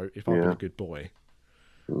up, so if I've been a good boy.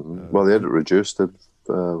 Well, they had it reduced.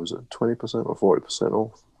 Was it 20% or 40%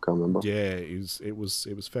 off? Can't remember. Yeah, it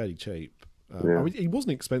was fairly cheap. I mean, it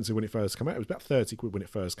wasn't expensive when it first came out. It was about 30 quid when it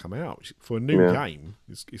first came out, which for a new game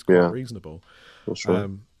is quite reasonable. That's right.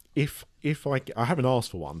 If I haven't asked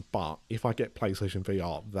for one, but if I get PlayStation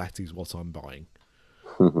VR, that is what I'm buying.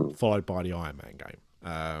 Followed by the Iron Man game,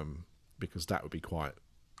 because that would be quite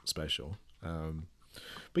special.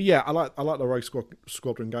 But yeah, I like the Rogue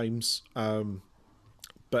Squadron games.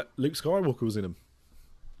 But Luke Skywalker was in them,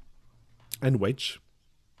 and Wedge.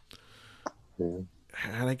 Yeah.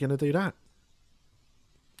 How are they going to do that?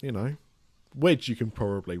 you know, Wedge you can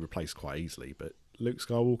probably replace quite easily, but Luke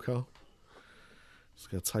Skywalker, it's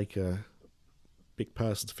going to take a big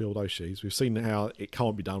person to fill those shoes. We've seen how it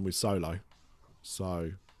can't be done with Solo,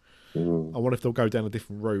 so I wonder if they'll go down a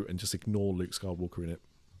different route and just ignore Luke Skywalker in it.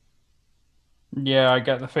 Yeah, I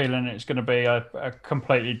get the feeling it's going to be a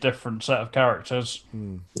completely different set of characters.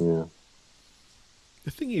 Yeah.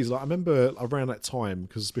 The thing is, like, I remember around that time,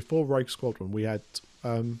 because before Rogue Squadron, we had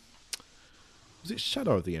was it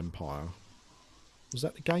Shadow of the Empire? Was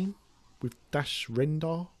that the game with Dash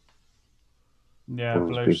Rendar? Yeah, I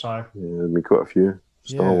believe so. Yeah, there'd be quite a few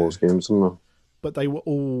Star Wars games, isn't there? But they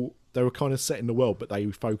were kind of set in the world, but they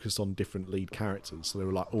focused on different lead characters. So they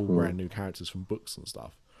were like all brand new characters from books and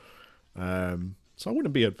stuff. So I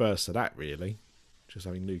wouldn't be adverse to that, really, just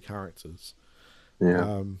having new characters.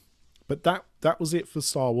 Yeah. But that was it for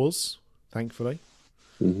Star Wars, thankfully.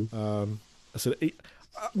 I said,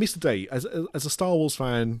 Mr. D, as a Star Wars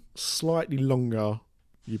fan, slightly longer.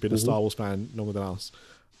 You've been a Star Wars fan longer than us.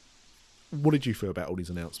 What did you feel about all these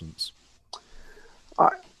announcements?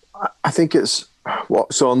 I think it's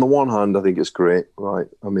so on the one hand, I think it's great, right?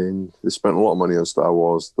 I mean, they spent a lot of money on Star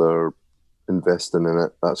Wars. They're investing in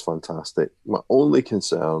it. That's fantastic. My only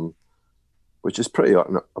concern, which is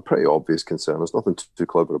a pretty obvious concern, there's nothing too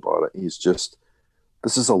clever about it, is just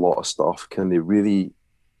this is a lot of stuff. Can they really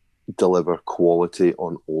deliver quality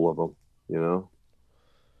on all of them? You know,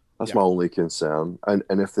 that's my only concern. And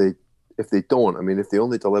if they don't, I mean, if they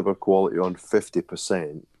only deliver quality on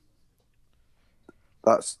 50%,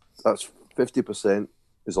 that's 50%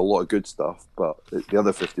 is a lot of good stuff, but the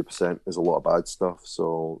other 50% is a lot of bad stuff.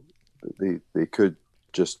 So they could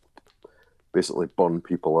just basically burn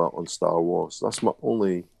people out on Star Wars. That's my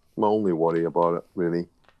only worry about it, really.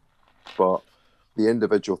 But the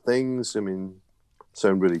individual things, I mean,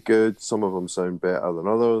 sound really good. Some of them sound better than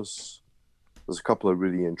others. There's a couple of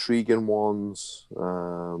really intriguing ones.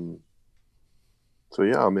 So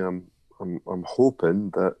yeah, I mean, I'm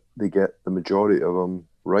hoping that they get the majority of them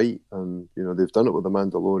right, and you know they've done it with the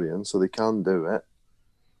Mandalorian, so they can do it.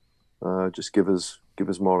 Just give us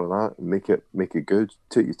more of that and make it good.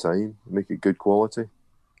 Take your time, make it good quality.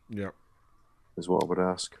 Yeah, is what I would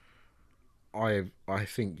ask. I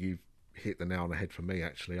think you've hit the nail on the head for me.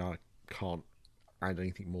 Actually, I can't add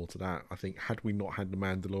anything more to that. I think had we not had the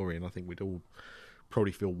Mandalorian, I think we'd all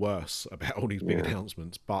probably feel worse about all these big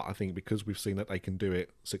announcements. But I think because we've seen that they can do it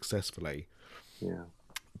successfully,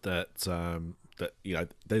 that you know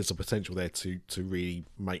there's a potential there to really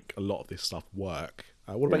make a lot of this stuff work.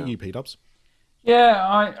 What about you, P-Dubs?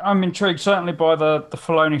 Yeah, I'm intrigued certainly by the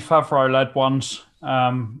Filoni Favreau led ones.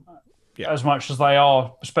 As much as they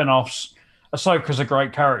are spin-offs, Ahsoka's a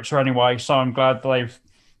great character anyway, so I'm glad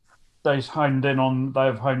they've honed in on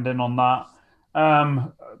that.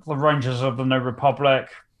 The Rangers of the New Republic,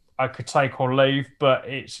 I could take or leave, but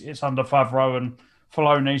it's under Favreau and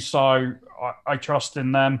Filoni, so I trust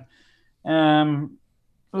in them.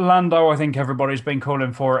 Lando, I think everybody's been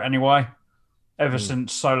calling for it anyway, ever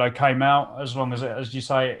since Solo came out, as long as it, as you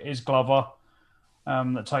say, it is Glover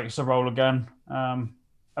that takes the role again.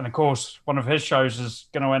 And of course, one of his shows is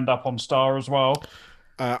going to end up on Star as well.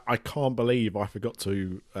 I can't believe I forgot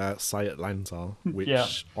to say Atlanta,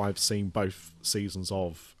 which I've seen both seasons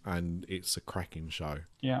of, and it's a cracking show.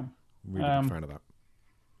 Yeah. Really big fan of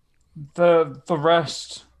that. The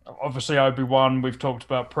rest, obviously Obi-Wan, we've talked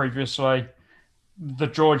about previously. The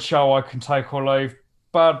droid show I can take or leave.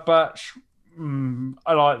 Bad Batch,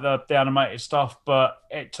 I like the animated stuff, but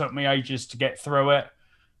it took me ages to get through it.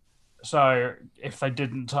 So if they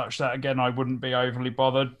didn't touch that again, I wouldn't be overly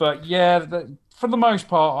bothered. But yeah, for the most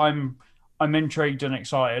part, I'm intrigued and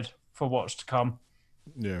excited for what's to come.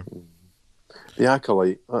 Yeah. The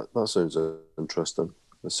Acolyte, that sounds interesting.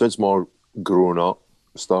 It sounds more grown up,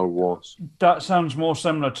 Star Wars. That sounds more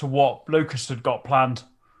similar to what Lucas had got planned.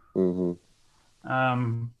 Mm-hmm.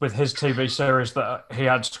 With his TV series that he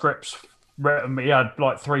had scripts written. He had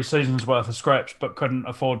like 3 seasons worth of scripts, but couldn't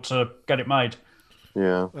afford to get it made.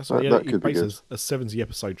 Yeah, that could be good. A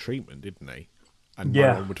 70-episode treatment, didn't he? And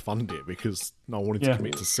no one would fund it because no one wanted to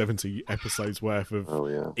commit to 70 episodes worth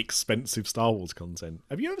of expensive Star Wars content.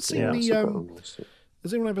 Have you ever seen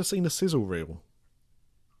has anyone ever seen a sizzle reel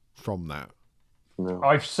from that? No.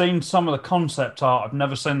 I've seen some of the concept art. I've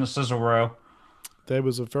never seen the sizzle reel. There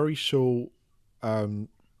was a very short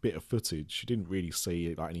bit of footage. You didn't really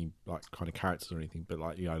see like any like kind of characters or anything, but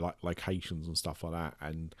like like locations and stuff like that.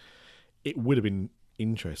 And it would have been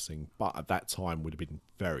interesting, but at that time would have been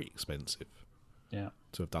very expensive. Yeah,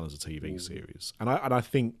 to have done as a TV series. And I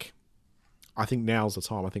think now's the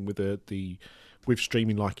time. I think with the with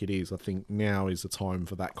streaming like it is, I think now is the time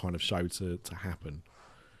for that kind of show to happen.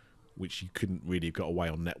 which you couldn't really have got away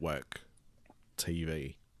on network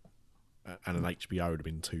TV, and an HBO would have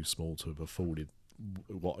been too small to have afforded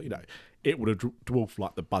what, you know, it would have dwarfed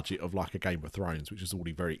like the budget of like a Game of Thrones, which is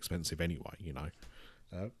already very expensive anyway, you know.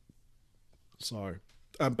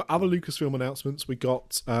 But other Lucasfilm announcements, we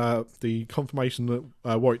got the confirmation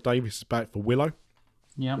that Warwick Davis is back for Willow.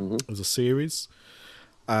 Yeah, as a series.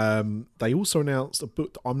 They also announced a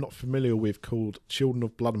book that I'm not familiar with called Children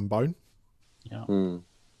of Blood and Bone. Yeah.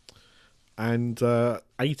 And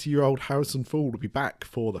 80-year-old Harrison Ford will be back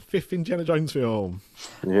for the 5th Indiana Jones film.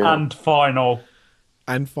 Yeah. And final,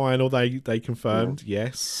 they confirmed,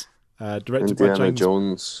 yes. Directed Indiana by James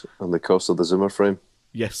Jones and the Curse of the Zimmer Frame.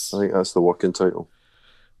 Yes. I think that's the working title.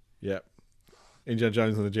 Yeah. Indiana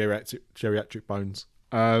Jones and the Geriatric Bones.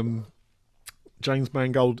 James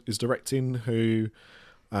Mangold is directing, who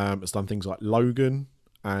has done things like Logan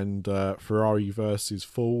and Ferrari versus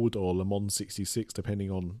Ford, or Le Mans 66, depending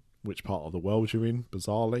on which part of the world you're in,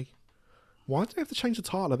 bizarrely. Why did they have to change the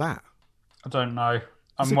title of that? I don't know.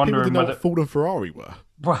 People wondering didn't know whether what Ford and Ferrari were.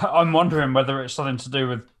 I'm wondering whether it's something to do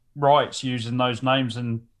with rights using those names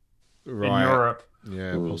in Europe.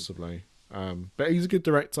 Yeah, possibly. But he's a good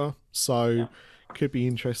director, so could be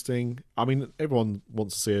interesting. I mean, everyone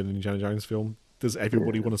wants to see an Indiana Jones film. Does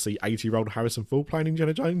everybody want to see 80-year-old Harrison Ford playing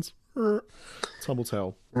Indiana Jones? Time will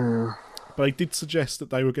tell. But they did suggest that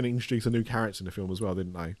they were going to introduce a new character in the film as well,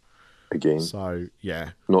 didn't they? Again. So, yeah.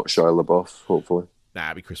 Not Shia LaBeouf, hopefully. Nah,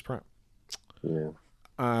 it'd be Chris Pratt. Yeah.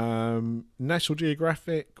 National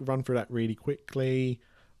Geographic, run through that really quickly.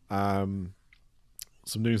 Some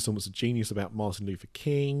new installments of Genius about Martin Luther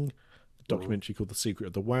King. A documentary called The Secret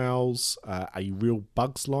of the Whales. A Real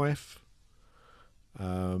Bug's Life.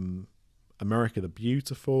 America the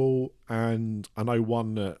Beautiful. And I know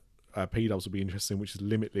one that P-Dubs will be interested in, which is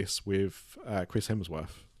Limitless with Chris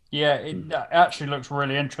Hemsworth. Yeah, it actually looks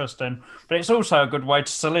really interesting. But it's also a good way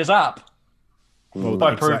to sell his app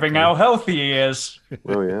by proving how healthy he is.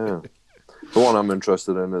 Oh, yeah. The one I'm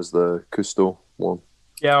interested in is the Cousteau one.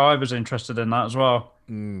 Yeah, I was interested in that as well.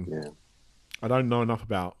 Yeah. I don't know enough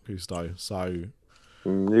about Cousteau, so... He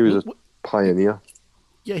was a pioneer.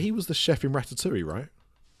 Yeah, he was the chef in Ratatouille, right?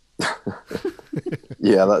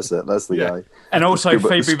 Yeah, that's it. That's the guy. And also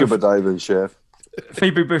scuba diving chef.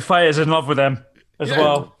 Phoebe Buffay is in love with him as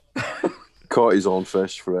well. Caught his own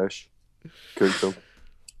fish fresh. Cooked them.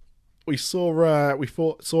 We saw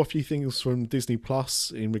saw a few things from Disney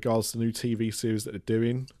Plus in regards to the new TV series that they're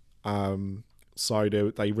doing. So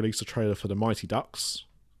they released a trailer for The Mighty Ducks.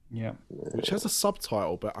 Yeah. Which has a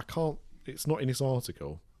subtitle, but I can't. It's not in this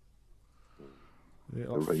article.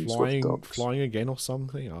 Like flying again or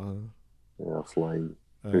something. Yeah, flying.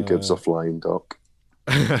 Who gives a flying duck?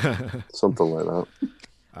 Something like that.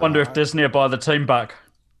 Wonder if Disney will buy the team back.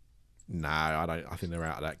 No, I don't. I think they're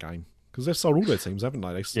out of that game because they've sold all their teams, haven't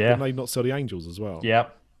they? Didn't they not sell the Angels as well?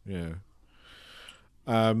 Yep. Yeah.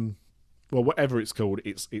 Well, whatever it's called,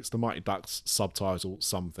 it's the Mighty Ducks subtitle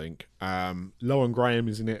something. Lauren Graham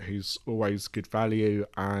is in it, who's always good value,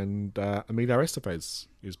 and Emilio Estevez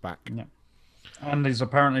is back. Yeah. And he's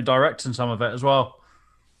apparently directing some of it as well.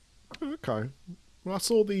 Okay. Well, I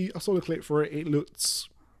saw the clip for it. It looked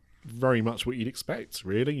very much what you'd expect,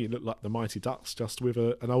 really. It looked like the Mighty Ducks, just with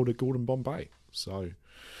an older Gordon Bombay. So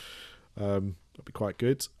that'd be quite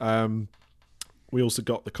good. We also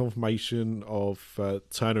got the confirmation of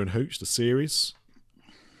Turner and Hooch, the series,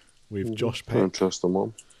 with Josh Peck. Interesting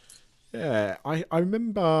one. Yeah, I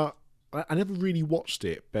remember... I never really watched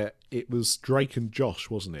it, but it was Drake and Josh,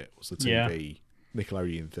 wasn't it? It was the TV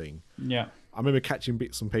Nickelodeon thing. Yeah. I remember catching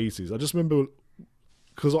bits and pieces. I just remember...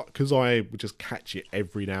 Because I would just catch it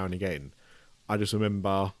every now and again, I just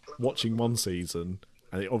remember watching one season,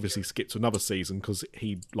 and it obviously skipped to another season because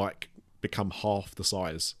he'd, like, become half the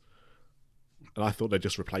size. And I thought they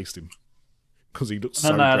just replaced him because he looked so.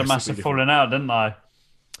 And then they had a massive falling out, didn't they?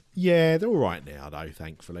 Yeah, they're all right now, though.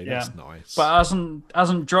 Thankfully, that's nice. But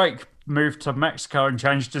hasn't Drake moved to Mexico and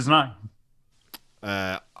changed his name?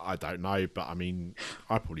 I don't know, but I mean,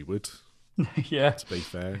 I probably would. Yeah. To be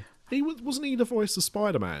fair, wasn't he the voice of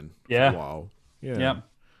Spider-Man for a while? Yeah. Yeah.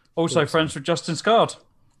 Also friends with Justin Scott.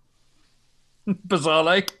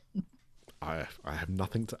 Bizarrely. I have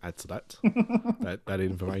nothing to add to that that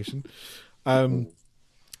information.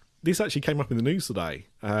 This actually came up in the news today.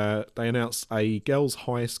 They announced a girls'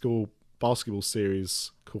 high school basketball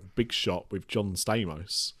series called Big Shot with John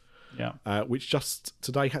Stamos, which just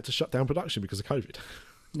today had to shut down production because of COVID.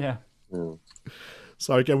 Yeah.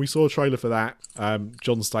 So again, we saw a trailer for that.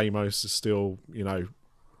 John Stamos is still,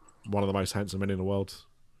 one of the most handsome men in the world.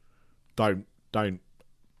 Don't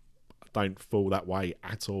fall that way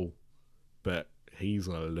at all. But he's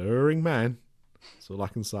an alluring man. That's all I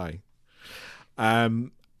can say.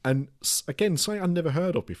 And again, something I've never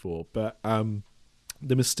heard of before, but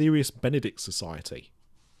the Mysterious Benedict Society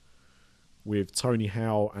with Tony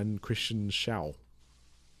Howe and Christian Schau.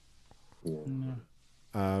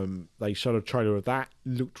 They showed a trailer of that.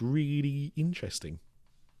 Looked really interesting.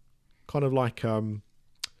 Kind of like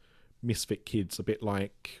Misfit Kids, a bit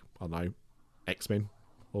like, I don't know, X-Men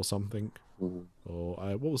or something. Or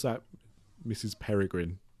what was that? Mrs.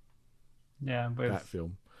 Peregrine. Yeah, with that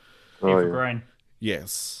film. Eva Green.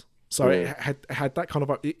 Yes. So it had that kind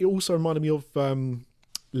of. It also reminded me of Lemony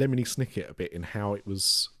Snicket a bit in how it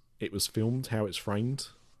was filmed, how it's framed.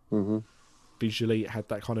 Mm-hmm. Visually, it had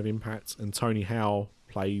that kind of impact. And Tony Howe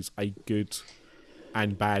plays a good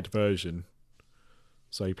and bad version.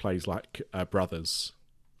 So he plays like brothers.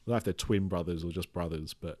 I don't know if they're twin brothers or just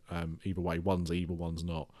brothers, but either way, one's evil, one's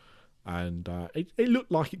not. And it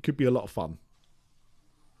looked like it could be a lot of fun.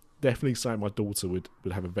 Definitely something my daughter would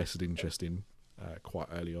have a vested interest in quite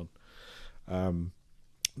early on.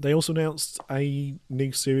 They also announced a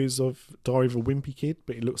new series of Diary of a Wimpy Kid,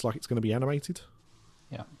 but it looks like it's going to be animated.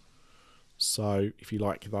 Yeah. So if you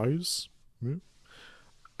like those. Beauty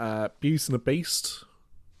and the Beast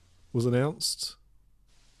was announced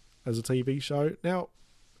as a TV show. Now,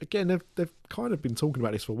 again, they've kind of been talking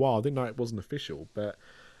about this for a while. I didn't know it wasn't official, but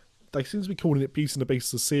they seem to be calling it Beauty and the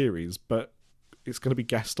Beast as a series, but it's going to be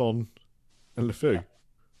Gaston and LeFou. Yeah.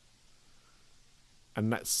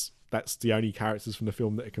 And that's the only characters from the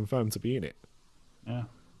film that are confirmed to be in it. Yeah.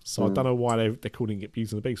 So I don't know why they're calling it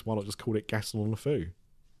Beauty and the Beast. Why not just call it Gaston and LeFou?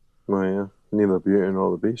 Oh, yeah. Neither Beauty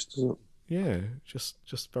nor the Beast, is it? Yeah, just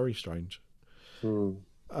very strange.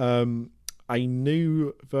 A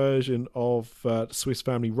new version of Swiss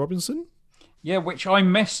Family Robinson. Yeah, which I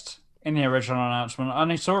missed in the original announcement. I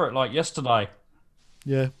only saw it like yesterday.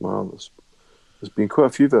 Yeah. Wow, there's been quite a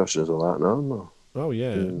few versions of that now, hasn't there? Oh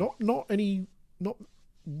yeah, not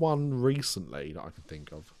one recently that I can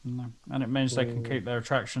think of. No. And it means they can keep their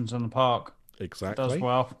attractions in the park. Exactly. It does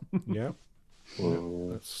well. Yeah.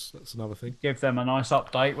 That's another thing. Give them a nice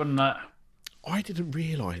update, wouldn't it? I didn't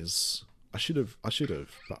realise. I should have,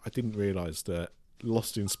 but I didn't realise that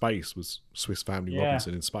Lost in Space was Swiss Family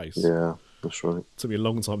Robinson in space. Yeah, that's right. It took me a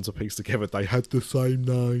long time to piece together they had the same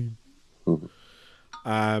name.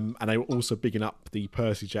 And they were also bigging up the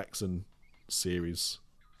Percy Jackson series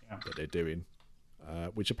that they're doing,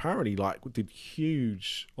 which apparently did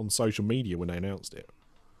huge on social media when they announced it.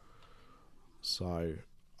 So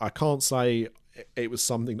I can't say it was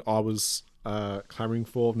something I was clamouring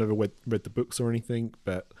for. I've never read the books or anything,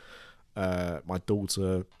 but my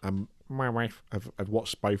daughter and my wife have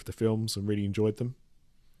watched both the films and really enjoyed them.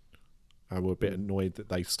 And were a bit annoyed that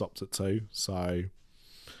they stopped at 2. So,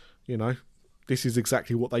 this is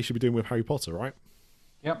exactly what they should be doing with Harry Potter, right?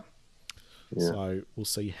 Yep. Yeah. So we'll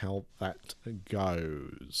see how that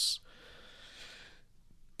goes.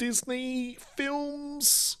 Disney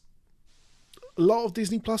films. A lot of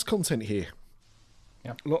Disney Plus content here.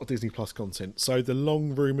 Yep. A lot of Disney Plus content. So the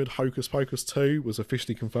long-rumoured Hocus Pocus 2 was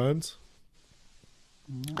officially confirmed.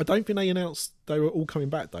 I don't think they announced they were all coming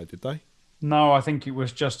back, though, did they? No, I think it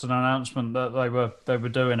was just an announcement that they were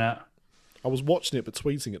doing it. I was watching it but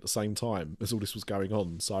tweeting at the same time as all this was going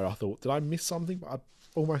on. So I thought, did I miss something? But I'm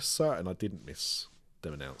almost certain I didn't miss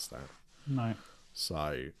them announce that. No.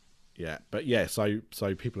 So, yeah. But yeah, so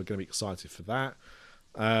people are going to be excited for that.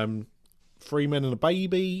 3 Men and a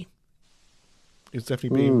Baby is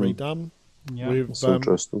definitely being redone. Yeah. With That's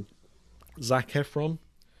interesting. Zac Efron.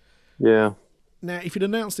 Yeah. Now, if you'd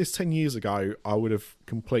announced this 10 years ago, I would have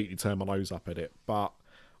completely turned my nose up at it. But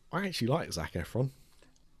I actually like Zac Efron.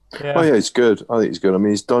 Yeah. Oh, yeah, he's good. I think he's good. I mean,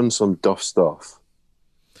 he's done some duff stuff.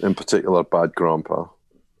 In particular, Bad Grandpa.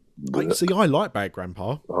 I like Bad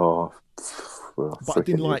Grandpa. Oh, well, but I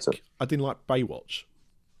didn't like Baywatch.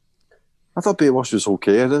 I thought Baywatch was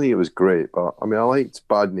okay. I didn't think it was great, but I mean, I liked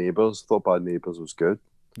Bad Neighbours. I thought Bad Neighbours was good.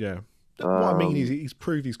 Yeah. What I mean is, he's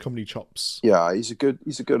proved his comedy chops. Yeah, he's a good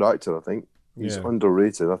actor. I think he's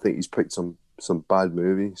underrated. I think he's picked some bad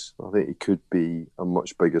movies. I think he could be a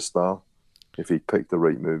much bigger star if he picked the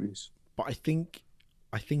right movies. But I think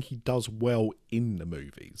he does well in the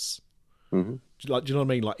movies. Mm-hmm. Do you know what I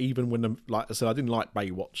mean? Like, even when like I said, I didn't like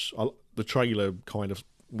Baywatch. The trailer kind of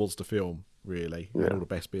was the film, really. It had all the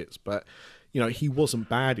best bits, but he wasn't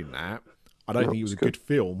bad in that. I don't think it was a good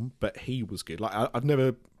film, but he was good. Like, I've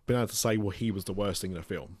never been able to say, well, he was the worst thing in a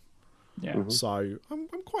film. Yeah. Mm-hmm. So I'm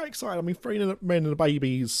quite excited. I mean, 3 Men and a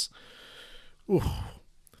Baby's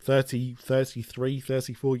 30, 33,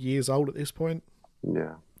 34 years old at this point.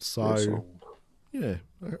 Yeah. So Yeah,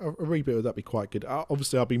 a reboot would that be quite good.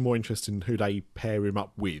 Obviously, I'd be more interested in who they pair him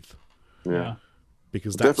up with. Yeah.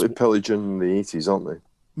 Because that's definitely pillaging the 80s, aren't they?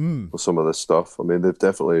 For some of this stuff. I mean, they've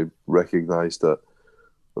definitely recognised that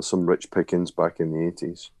there's some rich pickings back in the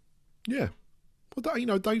 80s. Yeah.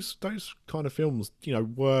 Well, those kind of films,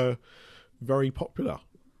 were very popular.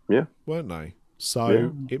 Yeah. Weren't they?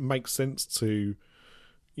 So it makes sense to,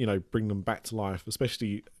 bring them back to life,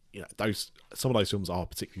 especially, some of those films are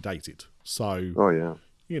particularly dated. So, oh yeah,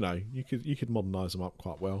 you could modernise them up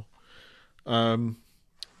quite well.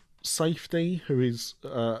 Safety, who is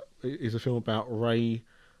a film about Ray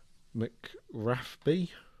McRathby.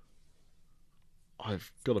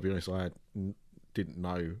 I've got to be honest, I didn't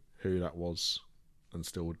know who that was, and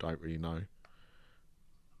still don't really know.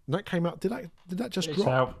 And that came out. Did that just drop?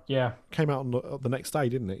 Out, yeah. Came out on the next day,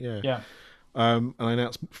 didn't it? Yeah. Yeah. And I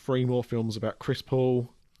announced 3 more films about Chris Paul,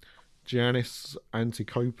 Giannis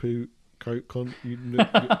Antetokounmpo. Yeah.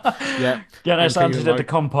 Giannis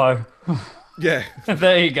Antetokounmpo. Yeah.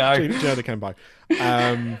 There you go. Giannis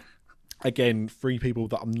Antetokounmpo. Again, 3 people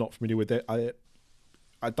that I'm not familiar with. I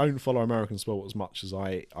don't follow American sport as much as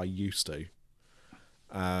I used to.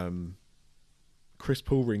 Chris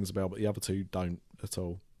Paul rings a bell, but the other 2 don't at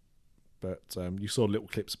all. But you saw little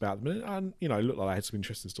clips about them, and it looked like they had some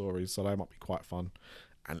interesting stories, so they might be quite fun.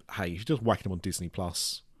 And hey, if you're just whacking them on Disney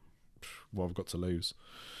Plus, what have I got to lose?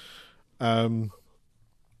 I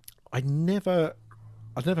never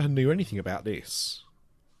knew anything about this,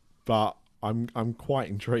 but I'm quite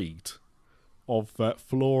intrigued of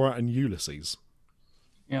Flora and Ulysses.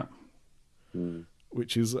 Yeah.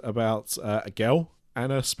 Which is about a girl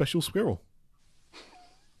and a special squirrel.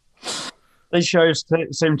 These shows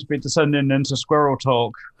seem to be descending into squirrel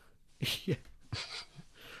talk. Yeah.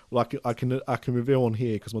 Well, I can reveal on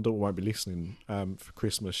here because my daughter won't be listening. For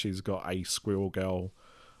Christmas, she's got a Squirrel Girl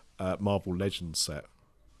Marvel Legends set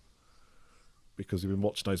because we've been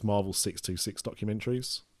watching those Marvel 626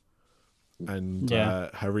 documentaries, and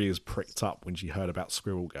her ears pricked up when she heard about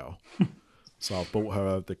Squirrel Girl. So I bought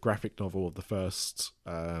her the graphic novel of the first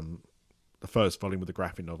volume of the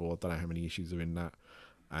graphic novel. I don't know how many issues are in that.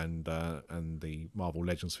 And the Marvel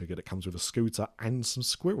Legends figure that comes with a scooter and some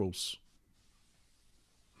squirrels.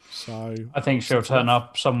 So I think she'll turn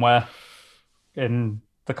up somewhere in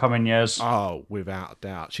the coming years. Oh, without a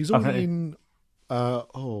doubt. She's already in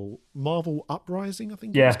Marvel Uprising, I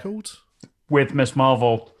think it's called. With Miss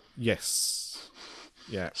Marvel. Yes.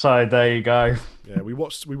 Yeah. So there you go. Yeah, we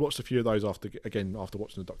watched a few of those after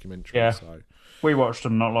watching the documentary. Yeah. So we watched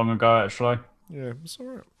them not long ago, actually. Yeah, it's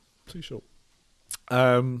alright. Too short.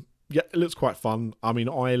 Yeah, it looks quite fun. I mean,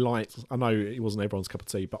 I know it wasn't everyone's cup of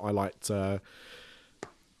tea, but I liked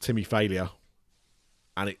Timmy Failure,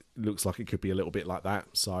 and it looks like it could be a little bit like that,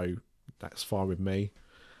 so that's fine with me.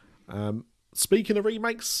 Speaking of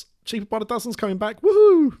remakes, Cheaper by the Dozen's coming back.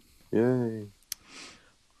 Woohoo! Yay!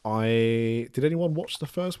 Did anyone watch the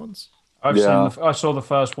first ones? I saw the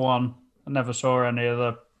first one. I never saw any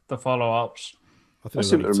of the follow-ups. I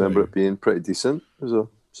seem to remember it being pretty decent. It was a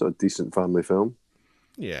sort of decent family film.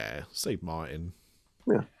 Yeah, Steve Martin.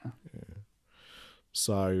 Yeah.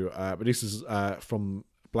 So, but this is from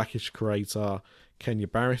Blackish creator Kenya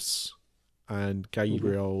Barris, and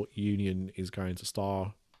Gabrielle Union is going to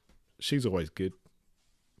star. She's always good.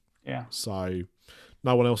 Yeah. So,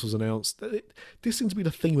 no one else was announced. This seemed to be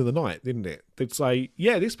the theme of the night, didn't it? They'd say,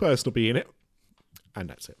 yeah, this person will be in it, and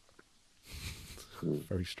that's it.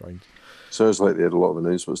 Very strange. Sounds like they had a lot of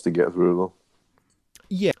announcements to get through, though.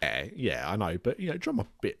 Yeah, I know, but drum a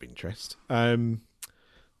bit of interest.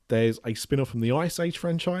 There's a spin-off from the Ice Age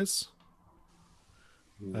franchise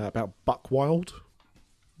about Buck Wild.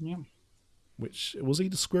 Yeah. Which was he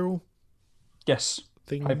the squirrel? Yes.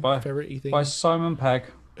 Thing, ferrety thing. By Simon Pegg.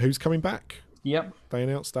 Who's coming back? Yep. They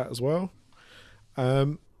announced that as well.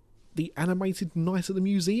 The animated Night at the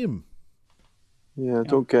Museum. Yeah, I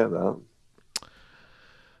don't get that.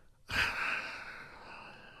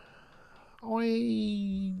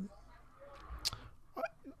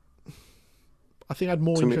 I think I had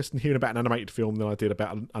more interest in hearing about an animated film than I did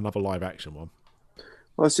about another live action one.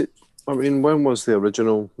 Well, I mean, when was the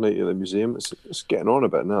original Night at the Museum? It's getting on a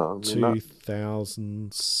bit now.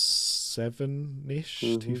 2007-ish,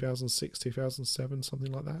 2006, 2007,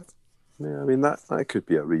 something like that. Yeah, I mean, that could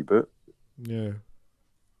be a reboot. Yeah.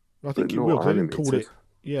 I think it will. They didn't call it.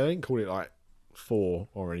 Yeah, they didn't call it like 4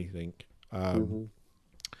 or anything.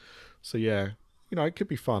 So yeah, it could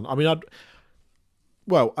be fun. I mean,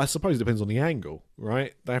 I suppose it depends on the angle,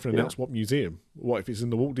 right? They haven't announced what museum. What if it's in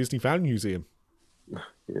the Walt Disney Family Museum?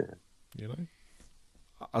 Yeah.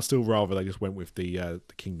 I still rather they just went with the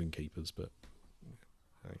Kingdom Keepers, but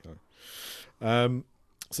there you So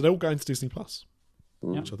they're all going to Disney Plus,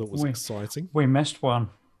 which I thought was exciting. We missed one.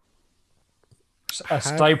 A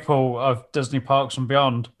staple of Disney Parks and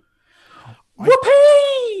Beyond.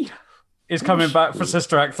 Whoopee! Is coming back for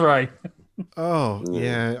Sister Act 3. Oh,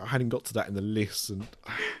 yeah. I hadn't got to that in the list. And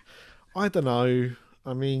I don't know.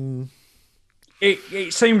 I mean...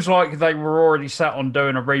 It seems like they were already sat on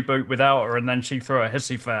doing a reboot without her, and then she threw a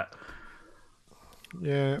hissy fit.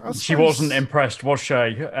 Yeah. She wasn't impressed, was she?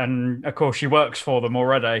 And, of course, she works for them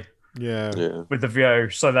already. Yeah. With The View.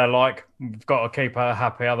 So they're like, we've got to keep her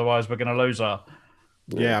happy, otherwise we're going to lose her.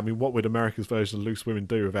 Yeah, I mean, what would America's version of Loose Women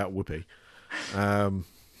do without Whoopi?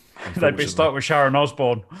 They'd be stuck with Sharon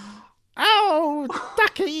Osbourne. Oh,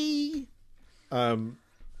 Ducky!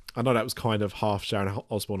 I know that was kind of half Sharon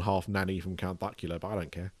Osbourne, half Nanny from Count Dracula, but I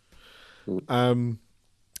don't care.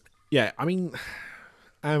 Yeah, I mean,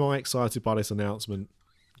 am I excited by this announcement?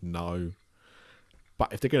 No.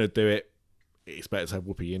 But if they're going to do it, it's better to have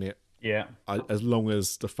Whoopi in it. Yeah. As long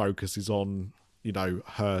as the focus is on,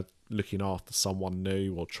 her looking after someone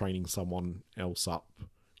new or training someone else up,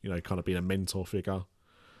 kind of being a mentor figure.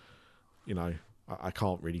 I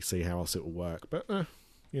can't really see how else it will work, but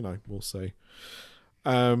we'll see.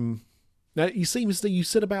 Now you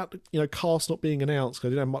said about cast not being announced because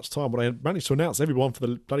I didn't have much time, but I managed to announce everyone for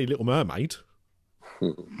the bloody Little Mermaid.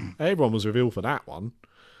 Everyone was revealed for that one.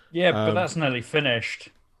 Yeah, but that's nearly finished.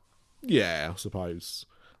 Yeah, I suppose.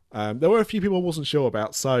 There were a few people I wasn't sure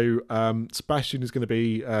about. So Sebastian is going to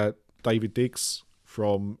be David Diggs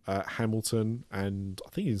from Hamilton, and I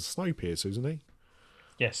think he's Snowpiercer, isn't he?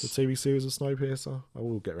 Yes. The TV series of Snowpiercer. I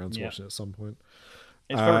will get around to watching it at some point.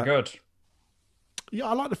 It's very good. Yeah,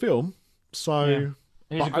 I like the film. So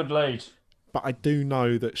he's a good lead. But I do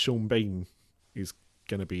know that Sean Bean is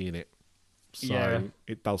going to be in it. So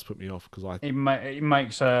it does put me off because he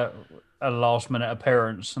makes a last-minute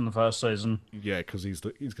appearance in the first season. Yeah, because he's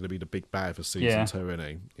going to be the big bad for season 2, isn't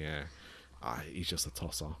he? Yeah. He's just a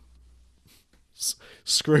tosser.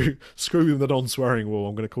 Screw the non-swearing rule.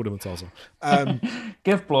 I'm going to call him a tosser.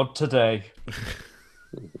 Give blood today.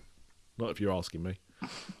 Not if you're asking me.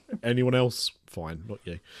 Anyone else? Fine, not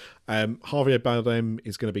you. Javier Bardem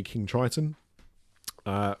is going to be King Triton.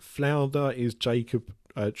 Flounder is Jacob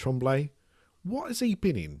Tremblay. What has he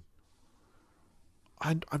been in?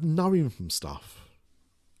 I know him from stuff.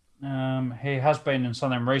 He has been in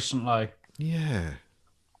something recently. Yeah.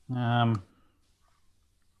 I'm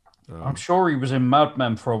sure he was in Mad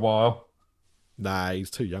Men for a while. Nah, he's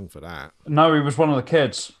too young for that. No, he was one of the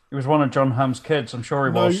kids. He was one of John Hamm's kids. I'm sure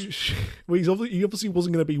he was. Well, he obviously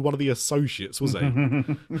wasn't going to be one of the associates, was he?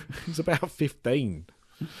 He's about 15.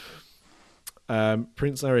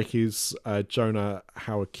 Prince Eric is Jonah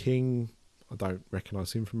Howard King. I don't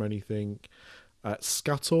recognise him from anything.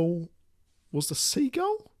 Scuttle was the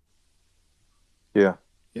seagull? Yeah.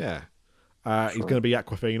 Yeah. He's going to be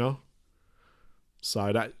Aquafina.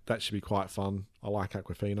 So that should be quite fun. I like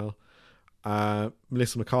Aquafina.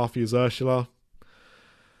 Melissa McCarthy is Ursula.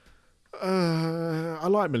 I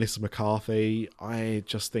like Melissa McCarthy. I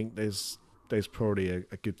just think there's probably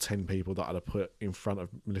a good 10 people that I'd have put in front of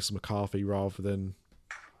Melissa McCarthy rather than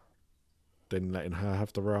letting her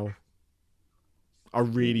have the role. I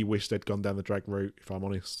really wish they'd gone down the drag route, if I'm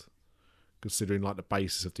honest, considering like the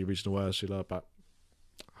basis of the original Ursula. But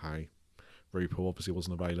hey, RuPaul obviously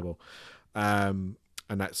wasn't available, and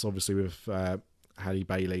that's obviously with Halle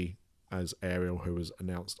Bailey as Ariel, who was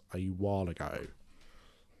announced a while ago.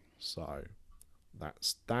 So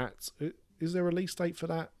that's that. Is there a release date for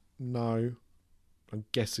that? No. I'm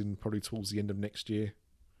guessing probably towards the end of next year.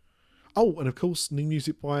 Oh, and of course, new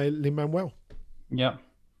music by Lin-Manuel. Yeah.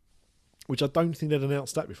 Which I don't think they'd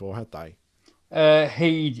announced that before, had they?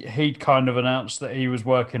 He'd kind of announced that he was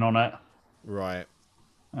working on it. Right.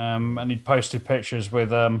 And he'd posted pictures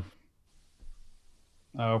with Alan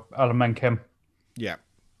Menken. Yeah.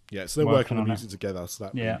 Yeah, so they're working on music together,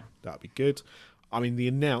 so that'd be good. I mean, the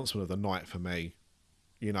announcement of the night for me,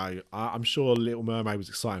 I'm sure Little Mermaid was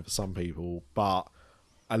exciting for some people, but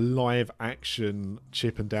a live-action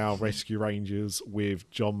Chip and Dale Rescue Rangers with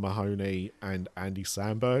John Mahoney and Andy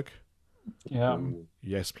Samberg. Yeah.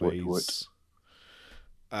 Yes, please.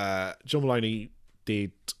 John Maloney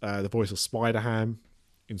did the voice of Spider-Ham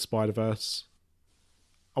in Spider-Verse.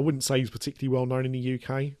 I wouldn't say he's particularly well known in the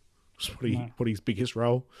UK. It's probably his biggest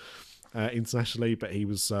role internationally, but he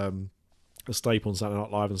was a staple on Saturday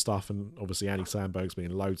Night Live and stuff, and obviously Andy Samberg's been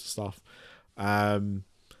in loads of stuff.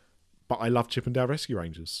 But I love Chip and Dale Rescue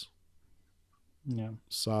Rangers. Yeah.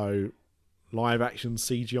 So live action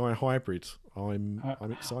CGI hybrid. I'm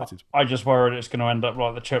excited. I just worried it's going to end up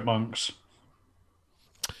like the Chipmunks.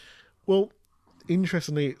 Well,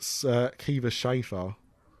 Interestingly, it's Kiva Schaffer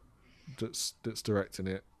that's directing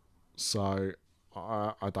it. So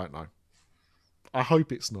I don't know. I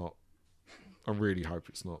hope it's not. I really hope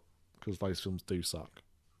it's not, because those films do suck.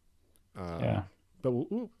 Yeah. But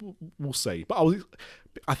we'll see. But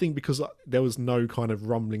I think because there was no kind of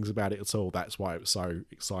rumblings about it at all, that's why it was so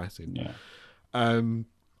exciting. Yeah.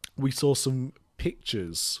 We saw some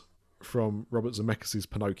pictures from Robert Zemeckis'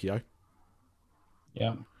 Pinocchio.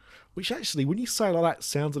 Yeah. Which actually, when you say it like that,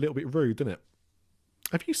 sounds a little bit rude, doesn't it?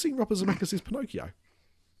 Have you seen Robert Zemeckis' Pinocchio?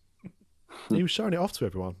 He was showing it off to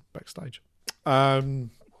everyone backstage.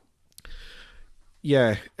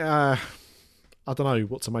 Yeah. I don't know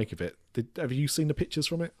what to make of it. Have you seen the pictures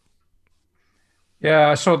from it? Yeah,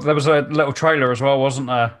 I saw there was a little trailer as well, wasn't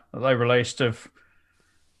there, that they released of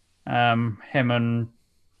him and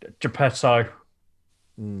Geppetto.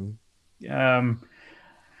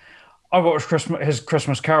 I watched his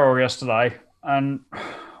Christmas Carol yesterday, and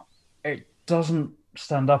it doesn't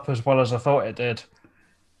stand up as well as I thought it did.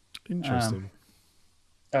 Interesting.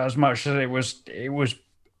 As much as it was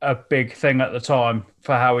a big thing at the time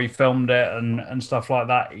for how he filmed it and stuff like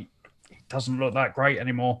that, it doesn't look that great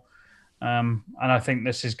anymore. And I think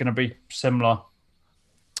this is going to be similar.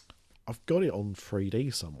 I've got it on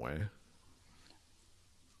 3D somewhere.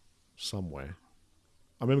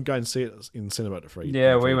 I remember going to see it in cinema at the 3D.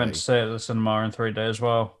 Yeah, we went to see it at the cinema in 3D as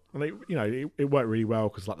well. And it worked really well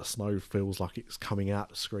because like the snow feels like it's coming out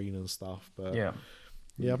the screen and stuff. But yeah,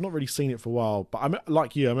 I've not really seen it for a while. But I'm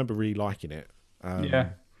like you, I remember really liking it.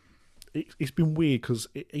 It's been weird because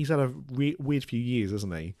he's had a weird few years,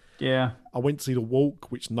 hasn't he? Yeah. I went to see The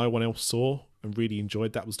Walk, which no one else saw, and really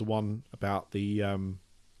enjoyed. That was the one about the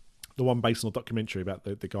one based on a documentary about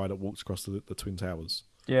the guy that walks across the Twin Towers.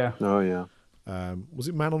 Yeah. Oh yeah. Was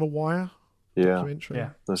it Man on a Wire? Yeah. Documentary? Yeah.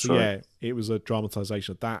 That's right. Yeah, it was a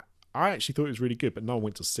dramatisation of that. I actually thought it was really good, but no one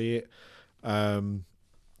went to see it.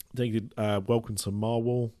 They did Welcome to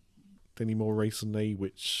Marvel more recently,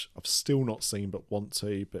 which I've still not seen but want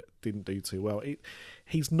to, but didn't do too well.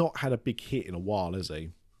 He's not had a big hit in a while, has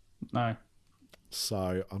he? No.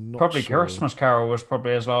 So I'm not probably sure. Christmas Carol was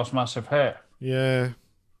probably his last massive hit. Yeah.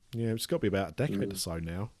 It's got to be about a decade or so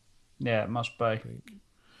now. Yeah, it must be. I think.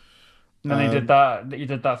 And then he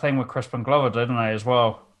did that thing with Crispin Glover, didn't he, as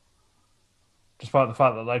well? Despite the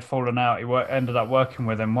fact that they'd fallen out, he ended up working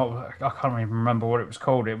with him. I can't even remember what it was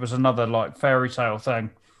called. It was another like fairy tale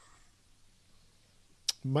thing.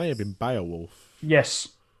 May have been Beowulf. Yes.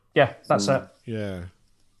 Yeah, that's it. Yeah.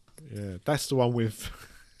 That's the one with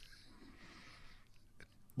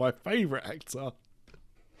my favourite actor.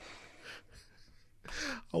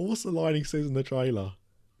 What's the line he says in the trailer?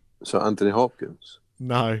 So Anthony Hopkins?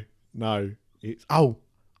 No. It's I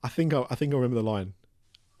think I remember the line.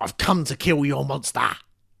 I've come to kill your monster.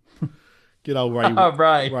 Good old Ray.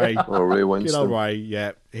 Ray. Oh, Ray Winston. Good old Ray.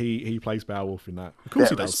 Yeah, he plays Beowulf in that. Of course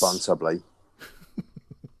he does. Responsibly.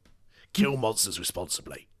 Kill monsters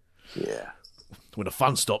responsibly. Yeah. When the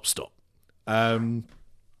fun stops, stop.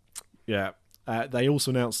 Yeah. They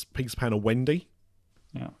also announced Peter Pan and Wendy.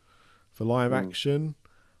 Yeah. For live action.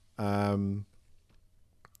 They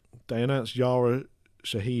announced Yara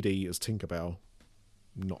Shahidi as Tinkerbell.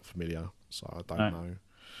 Not familiar, so I don't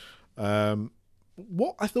know.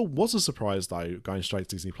 What I thought was a surprise, though, going straight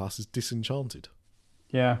to Disney Plus, is Disenchanted.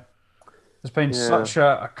 Yeah. There's been such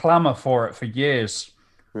a clamour for it for years.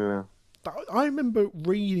 Yeah. I remember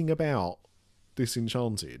reading about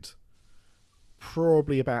Disenchanted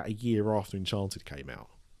probably about a year after Enchanted came out.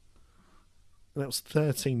 And that was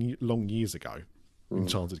 13 long years ago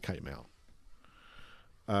Enchanted came out.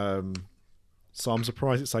 So I'm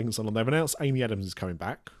surprised it's taken so long. They've announced Amy Adams is coming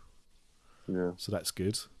back. Yeah. So that's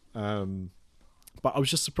good. But I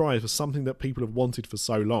was just surprised for something that people have wanted for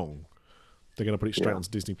so long, they're going to put it straight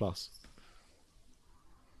onto Disney Plus.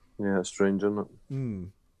 Yeah, it's strange, isn't it?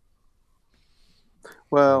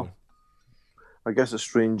 Well, I guess it's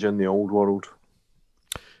strange in the old world.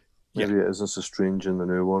 Maybe it isn't so strange in the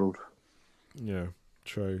new world. Yeah,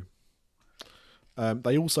 true.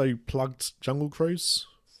 They also plugged Jungle Cruise.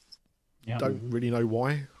 Yeah. Don't really know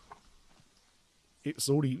why. It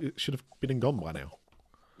should have been and gone by now.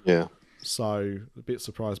 Yeah. So a bit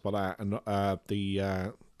surprised by that, and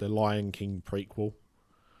the Lion King prequel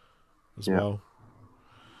as well.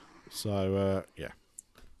 So yeah.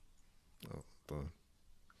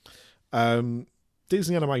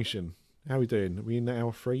 Disney Animation. How are we doing? Are we in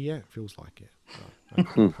hour 3 yet? Feels like it.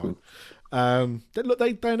 Okay, fine.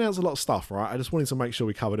 They announced a lot of stuff, right? I just wanted to make sure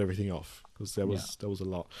we covered everything off because there was a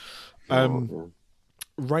lot.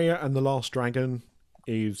 Raya and the Last Dragon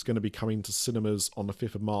is going to be coming to cinemas on the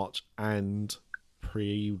 5th of March and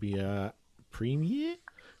premiere Premiere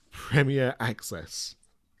Access.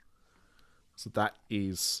 So that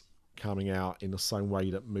is coming out in the same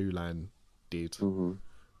way that Mulan did. Mm-hmm.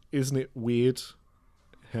 Isn't it weird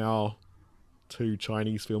how 2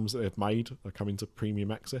 Chinese films that they've made are coming to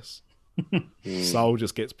Premium Access? Soul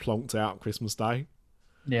just gets plonked out Christmas Day.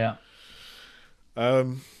 Yeah. I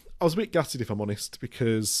was a bit gutted, if I'm honest,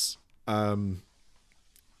 because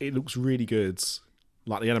it looks really good.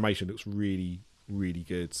 Like, the animation looks really, really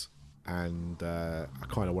good. And I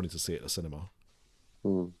kind of wanted to see it at the cinema.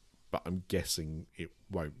 But I'm guessing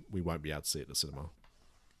we won't be able to see it at the cinema.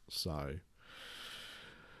 So,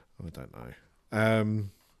 I don't know.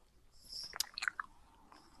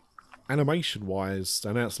 Animation-wise, they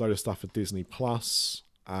announced a load of stuff for Disney+.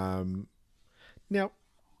 Now,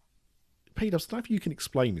 Peter, I don't know if you can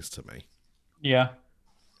explain this to me. Yeah.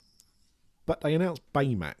 But they announced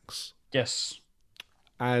Baymax. Yes.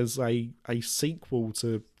 As a sequel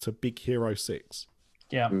to Big Hero 6.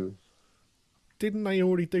 Yeah. Didn't they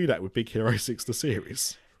already do that with Big Hero 6, the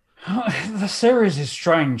series? The series is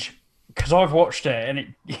strange because I've watched it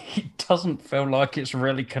and it doesn't feel like it's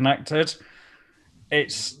really connected.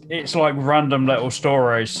 It's like random little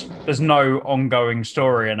stories. There's no ongoing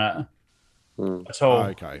story in it at all.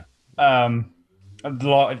 Okay.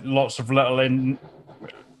 Lots of little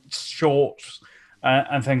shorts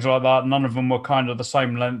and things like that. None of them were kind of the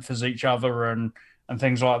same length as each other and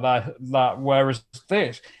things like that. Whereas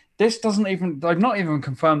this doesn't even, they've not even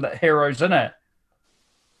confirmed that Hero's in it.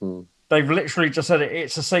 They've literally just said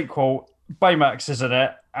it's a sequel. Baymax is in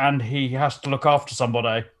it and he has to look after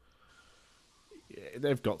somebody. Yeah,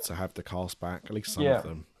 they've got to have the cast back, at least some of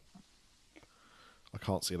them. I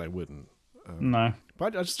can't see they wouldn't. No.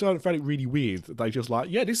 But I just found it really weird that they just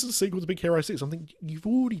this is a sequel to Big Hero 6. I'm thinking, you've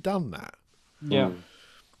already done that. Yeah.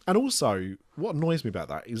 And also, what annoys me about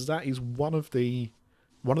that is one of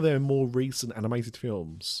their more recent animated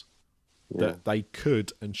films that they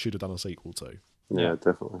could and should have done a sequel to. Yeah,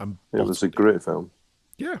 definitely. It was a great film.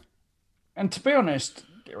 Yeah. And to be honest,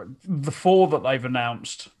 the 4 that they've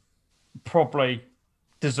announced probably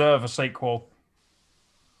deserve a sequel.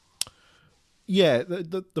 Yeah,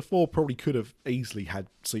 the 4 probably could have easily had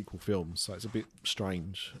sequel films, so it's a bit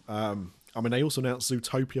strange. I mean, they also announced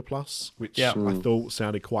Zootopia Plus, which I thought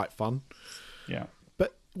sounded quite fun. Yeah.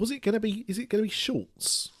 But is it going to be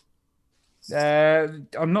shorts?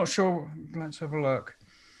 I'm not sure. Let's have a look.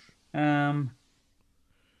 Where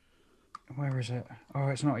is it? Oh,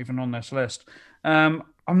 it's not even on this list. I'm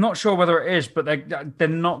not sure whether it is, but they're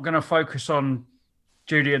not going to focus on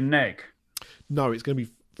Judy and Nick. No, it's going to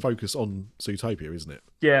be focused on Zootopia, isn't it?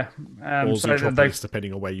 Yeah. Or Zootropolis,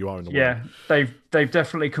 depending on where you are in the world. Yeah, they've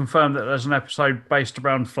definitely confirmed that there's an episode based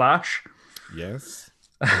around Flash. Yes.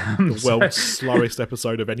 The world's slowest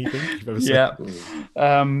episode of anything you've ever seen.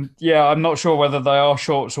 Yeah. I'm not sure whether they are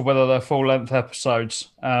shorts or whether they're full-length episodes.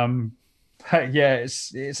 Yeah,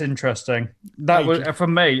 it's interesting. That was, for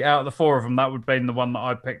me, out of the 4 of them, that would be the one that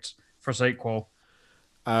I picked for a sequel.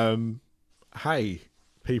 Hey,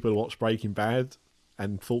 people watch Breaking Bad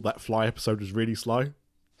and thought that Fly episode was really slow.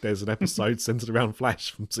 There's an episode centered around Flash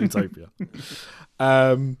from Zootopia.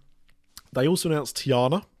 They also announced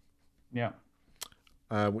Tiana. Yeah.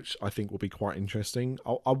 Which I think will be quite interesting.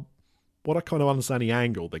 What I kind of understand the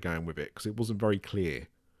angle they're going with it, because it wasn't very clear.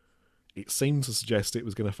 It seemed to suggest it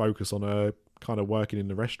was going to focus on her kind of working in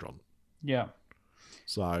the restaurant. Yeah.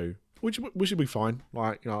 So, which should be fine.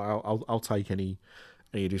 Like, you know, I'll take any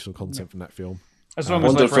additional content from that film. As long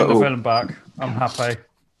as they bring the film back, I'm happy.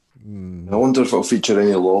 I wonder if it'll feature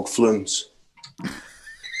any log flumes.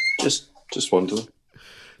 just wondering.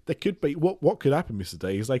 There could be. What could happen, Mr.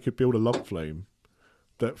 D, is they could build a log flume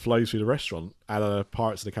that flows through the restaurant at a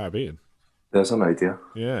Pirates of the Caribbean. There's an idea.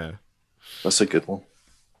 Yeah. That's a good one.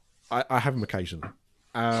 I have them occasionally.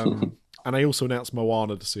 And they also announced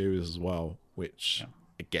Moana, the series, as well, which,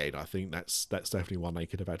 again, I think that's definitely one they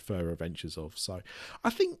could have had further adventures of. So I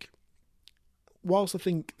think, whilst I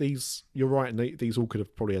think you're right, and these all could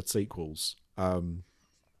have probably had sequels,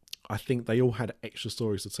 I think they all had extra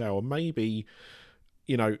stories to tell. And maybe,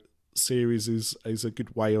 you know, series is a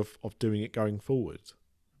good way of doing it going forward.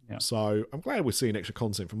 Yeah. So I'm glad we're seeing extra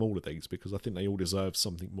content from all of these, because I think they all deserve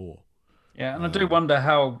something more. Yeah, and I do wonder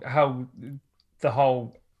how the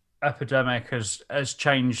whole epidemic has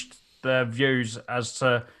changed their views as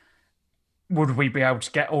to, would we be able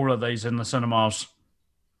to get all of these in the cinemas?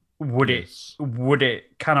 Would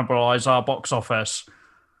it cannibalise our box office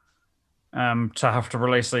to have to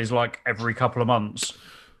release these like every couple of months?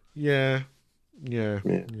 Yeah. And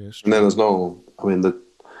then there's no. I mean,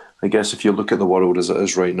 I guess if you look at the world as it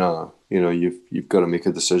is right now, you know, you've got to make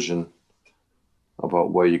a decision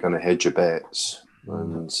about where you're going to hedge your bets.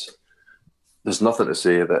 And there's nothing to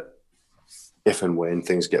say that if and when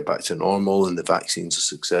things get back to normal and the vaccines are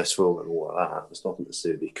successful and all of that, there's nothing to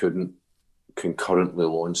say they couldn't concurrently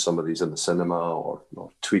launch some of these in the cinema or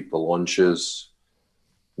tweak the launches.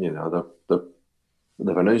 You know,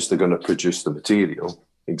 they've announced they're going to produce the material.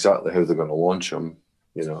 Exactly how they're going to launch them,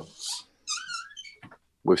 you know.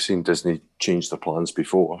 We've seen Disney change their plans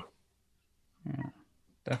before. Yeah,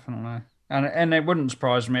 definitely. And it wouldn't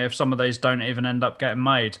surprise me if some of these don't even end up getting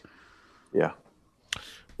made. Yeah.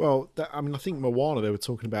 Well, I think Moana, they were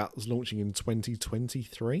talking about, was launching in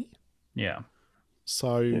 2023. Yeah.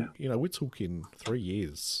 So, you know, we're talking 3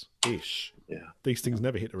 years-ish. Yeah. These things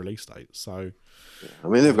never hit the release date. So, I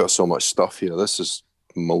mean, they've got so much stuff here. This is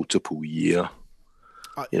multiple year.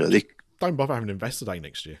 You know, they don't bother having an investor day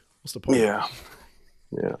next year. What's the point? Yeah.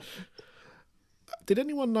 Did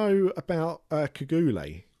anyone know about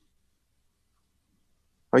Kagule?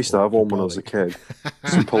 I used to have one when I was a kid.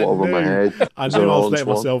 Just pull it over my head. I knew I was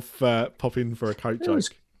letting myself pop in for a coat joke.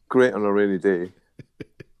 Great on a rainy day.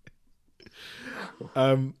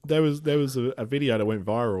 There was a video that went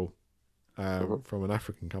viral from an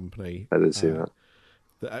African company. I did see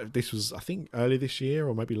that. This was, I think, early this year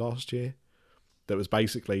or maybe last year. That was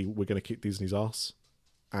basically, we're going to kick Disney's ass,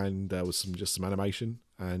 and there was some animation,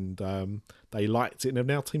 and they liked it and have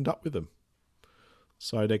now teamed up with them.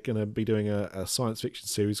 So they're going to be doing a science fiction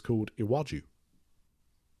series called Iwaju.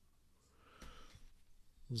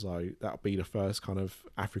 So that'll be the first kind of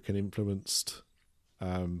African-influenced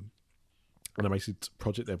animated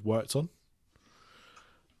project they've worked on.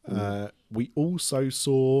 We also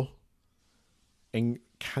saw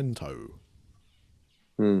Encanto,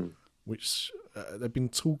 which they've been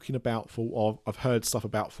talking about I've heard stuff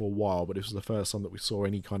about for a while, but this was the first time that we saw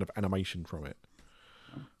any kind of animation from it.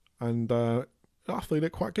 And I thought he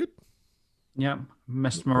looked quite good. Yeah,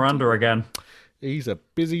 Mr. Miranda again. He's a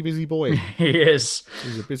busy boy. He is.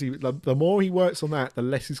 He's a busy. The more he works on that, the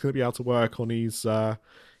less he's going to be able to work on his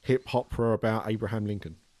hip opera about Abraham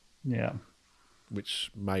Lincoln. Yeah,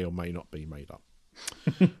 which may or may not be made up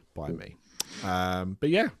by me. But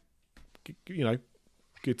yeah, you know,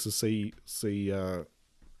 good to see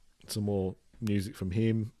some more music from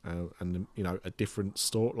him, and you know, a different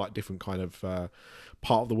story, like different kind of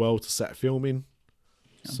part of the world to set a film in.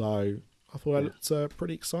 Yeah. So I thought that looked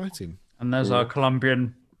pretty exciting. And there's our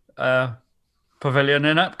Colombian pavilion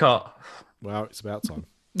in Epcot. Well, it's about time.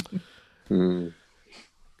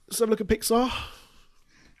 Let's have a look at Pixar.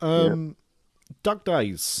 Doug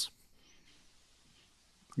Days.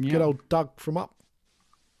 Good old Doug from Up.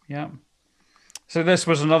 Yeah. So this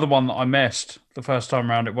was another one that I missed the first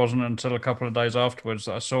time around. It wasn't until a couple of days afterwards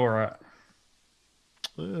that I saw it.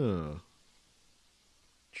 Okay.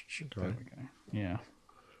 There we go. Yeah.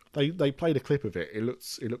 They played a clip of it. It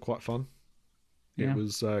looked quite fun. Yeah. It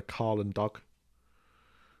was Carl and Doug,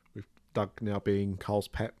 with Doug now being Carl's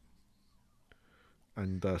pet,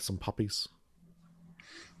 and some puppies.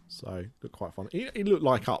 So it looked quite fun. It looked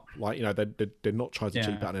like Up, like, you know, they're not trying to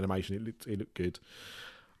cheap out an animation. It looked good.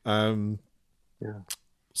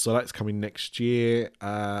 So that's coming next year.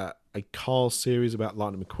 A Cars series about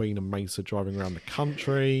Lightning McQueen and Mesa driving around the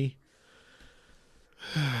country.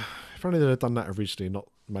 If only they'd have done that originally, not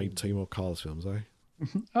made 2 more Cars films, eh?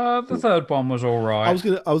 The third one was all right. I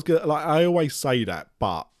was gonna like, I always say that,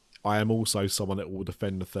 but I am also someone that will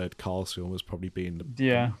defend the third Cars film as probably being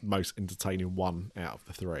the most entertaining one out of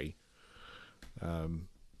the 3. I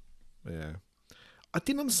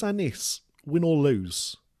didn't understand this. Win or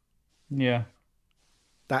lose. Yeah.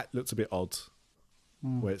 That looks a bit odd.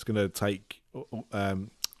 Where it's going to take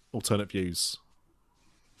alternate views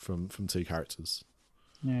from 2 characters.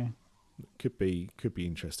 Yeah. Could be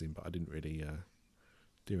interesting, but I didn't really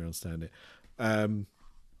understand it.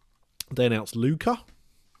 They announced Luca,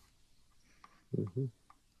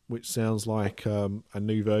 which sounds like a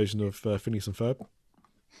new version of Phineas and Ferb.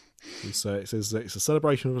 It says that it's a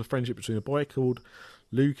celebration of a friendship between a boy called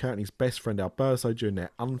Luca and his best friend Alberto during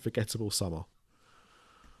their unforgettable summer.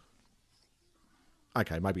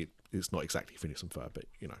 Okay, maybe it's not exactly Phineas and Ferb, but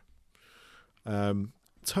you know.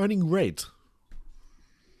 Turning Red.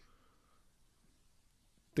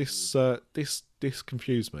 This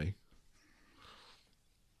confused me.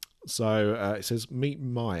 So it says, meet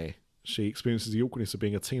Mai. She experiences the awkwardness of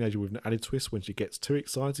being a teenager with an added twist. When she gets too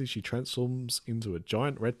excited, she transforms into a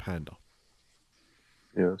giant red panda.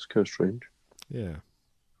 Yeah, it's kind of strange. Yeah.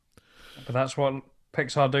 But that's what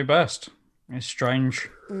Pixar do best. It's strange.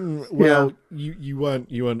 Well, you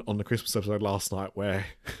weren't on the Christmas episode last night where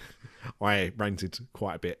I ranted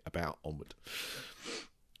quite a bit about Onward.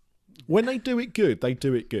 When they do it good, they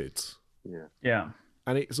do it good. Yeah.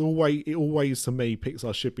 And it always to me,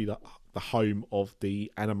 Pixar should be the home of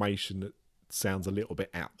the animation that sounds a little bit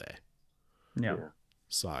out there. Yeah.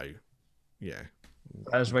 So, yeah.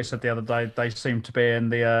 As we said the other day, they seem to be in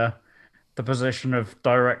the position of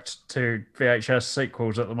direct to VHS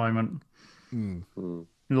sequels at the moment.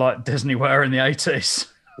 Like Disney were in the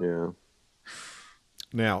 80s. Yeah.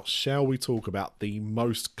 Now, shall we talk about the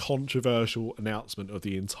most controversial announcement of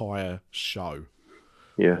the entire show?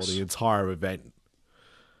 Yes. Or the entire event?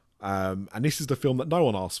 And this is the film that no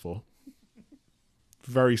one asked for.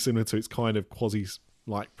 Very similar to its kind of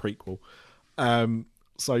quasi-like prequel.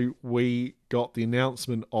 So we got the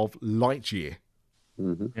announcement of Lightyear.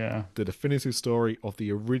 Yeah. The definitive story of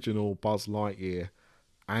the original Buzz Lightyear,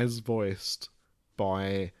 as voiced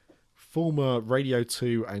by former Radio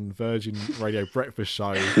 2 and Virgin Radio Breakfast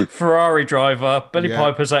Show Ferrari driver, Billy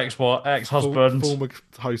Piper's ex-husband. Former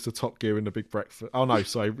host of Top Gear and The Big Breakfast. Oh no,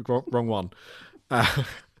 sorry, wrong one.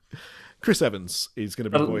 Chris Evans is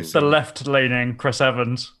going to be voicing... The left-leaning Chris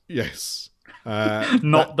Evans. Yes.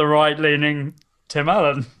 Not the right-leaning Tim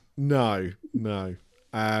Allen. No.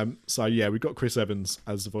 So yeah, we've got Chris Evans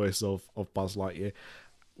as the voice of Buzz Lightyear.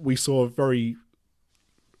 We saw a very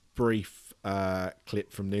brief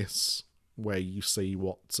clip from this where you see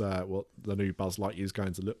what the new Buzz Lightyear is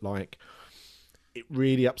going to look like. It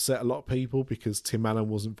really upset a lot of people because Tim Allen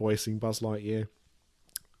wasn't voicing Buzz Lightyear.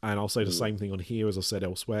 And I'll say the same thing on here as I said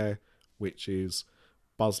elsewhere, which is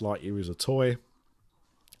Buzz Lightyear is a toy.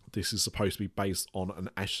 This is supposed to be based on an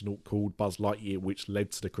astronaut called Buzz Lightyear, which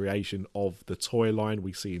led to the creation of the toy line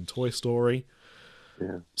we see in Toy Story.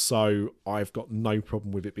 Yeah. So I've got no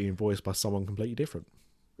problem with it being voiced by someone completely different.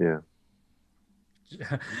 Yeah.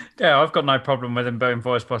 Yeah, I've got no problem with him being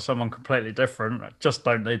voiced by someone completely different. I just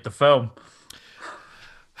don't need the film.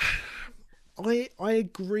 I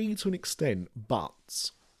agree to an extent,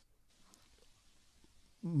 but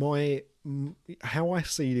how I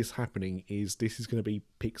see this happening is this is going to be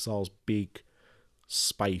Pixar's big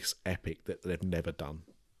space epic that they've never done.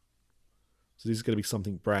 So this is going to be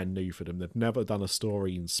something brand new for them. They've never done a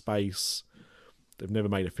story in space. They've never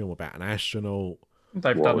made a film about an astronaut.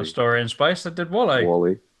 They've done a story in space. They did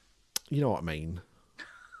WALL-E. You know what I mean?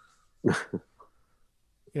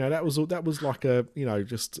 That was like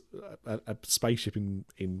just a spaceship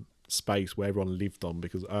in space where everyone lived on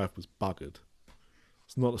because Earth was buggered.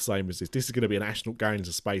 It's not the same as this. This is going to be an astronaut going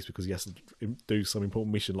into space because he has to do some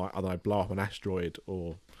important mission like, I don't know, blow up an asteroid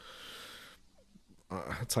or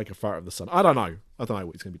take a photo of the sun. I don't know what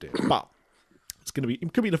he's going to be doing, but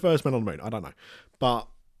it could be the first man on the moon. I don't know, but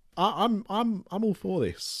I'm all for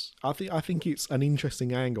this. I think it's an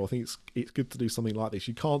interesting angle. I think it's good to do something like this.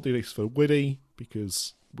 You can't do this for Woody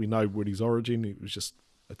because we know Woody's origin. It was just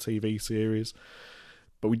a TV series,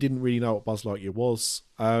 but we didn't really know what Buzz Lightyear was.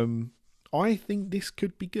 I think this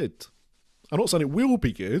could be good. I'm not saying it will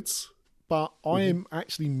be good, but I am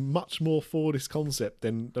actually much more for this concept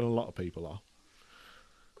than a lot of people are.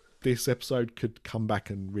 This episode could come back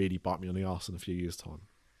and really bite me on the arse in a few years' time.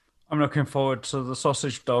 I'm looking forward to the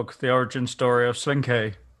sausage dog, the origin story of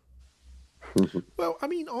Slinky. Well, I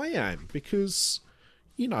mean, I am, because,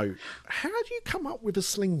 how do you come up with a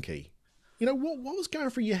Slinky? What was going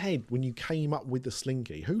through your head when you came up with the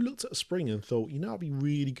Slinky? Who looked at a spring and thought, it'd be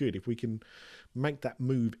really good if we can make that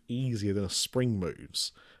move easier than a spring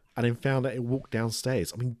moves, and then found out it walked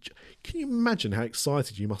downstairs? I mean, can you imagine how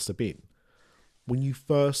excited you must have been when you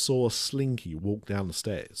first saw a Slinky walk down the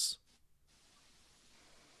stairs?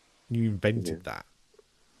 You invented that.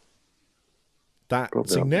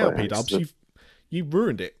 See, now, P-Dubs, you've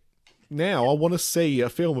ruined it. Now I want to see a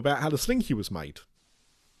film about how the Slinky was made.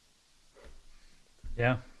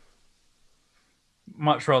 Yeah.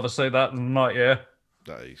 Much rather see that than Lightyear.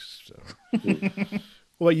 What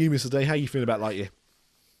about you, Mr. D? How are you feeling about Lightyear?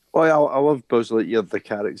 Well, I love Buzz Lightyear, the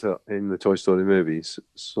character in the Toy Story movies,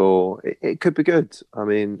 so it could be good. I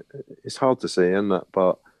mean, it's hard to say, isn't it?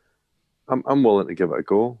 But I'm willing to give it a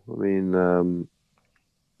go. I mean,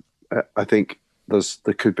 I think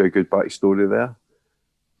there could be a good backstory there.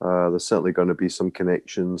 There's certainly going to be some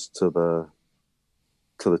connections to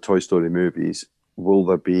the Toy Story movies. Will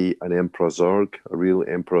there be an Emperor Zurg, a real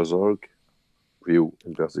Emperor Zurg, real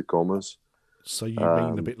inverted commas? So you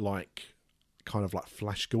mean a bit like, kind of like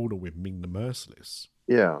Flash Gordon with Ming the Merciless?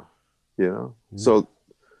 Yeah, So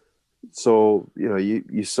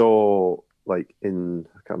you saw, like, in,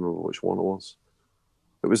 I can't remember which one it was.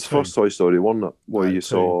 It was the first Toy Story, wasn't it? Where you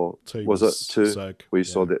saw, was it two? Zurg, where you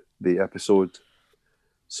saw the episode.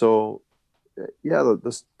 So, yeah,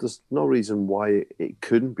 there's no reason why it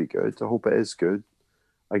couldn't be good. I hope it is good.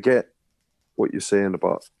 I get what you're saying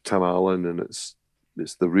about Tim Allen, and it's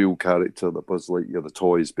it's the real character that Buzz Lightyear, the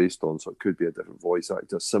toy, is based on. So it could be a different voice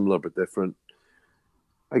actor, similar but different.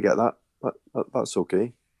 I get that. That's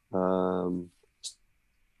okay. Don't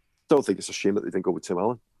think it's a shame that they didn't go with Tim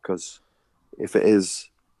Allen, because if it is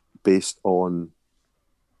based on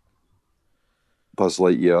Buzz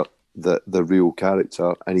Lightyear, the real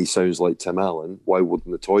character, and he sounds like Tim Allen, why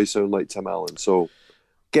wouldn't the toy sound like Tim Allen? So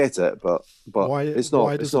get it, but it's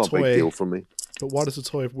not a big deal for me. But why does the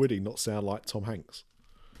toy of Woody not sound like Tom Hanks?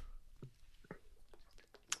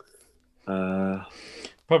 Probably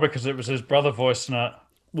because it was his brother voicing it.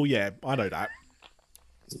 Well, yeah, I know that.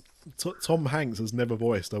 Tom Hanks has never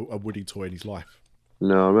voiced a Woody toy in his life.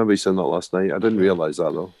 No, I remember he saying that last night. I didn't realise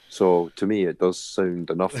that, though. So, to me, it does sound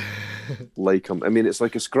enough like him. I mean, it's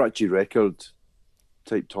like a scratchy record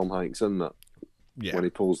type Tom Hanks, isn't it? Yeah. When he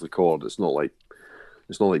pulls the cord, it's not like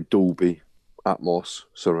Dolby Atmos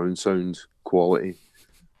surround sound quality.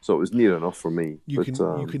 So it was near enough for me. You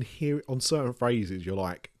can hear it on certain phrases. You're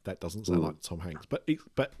like, that doesn't sound like Tom Hanks. But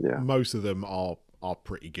most of them are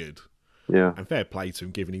pretty good. Yeah. And fair play to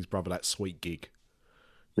him, giving his brother that sweet gig.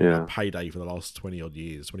 Payday for the last 25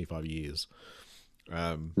 years.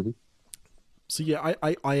 So yeah,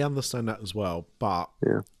 I understand that as well, but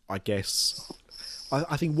I guess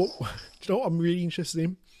I think do you know what I'm really interested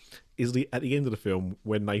in is at the end of the film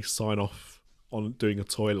when they sign off on doing a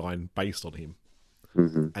toy line based on him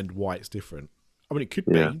and why it's different. I mean, it could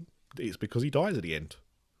be it's because he dies at the end.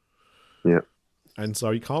 Yeah. And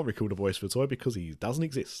so he can't record a voice for the toy because he doesn't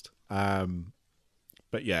exist.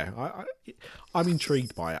 But yeah, I'm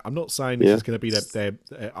intrigued by it. I'm not saying this is going to be their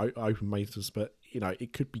open maters, but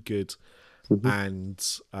it could be good. And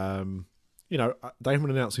they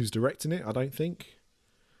haven't announced who's directing it, I don't think.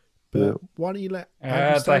 But why don't you let? They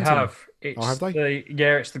have. Have they?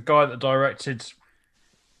 It's the guy that directed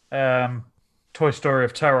Toy Story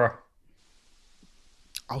of Terror.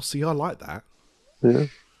 Oh, see, I like that. Yeah,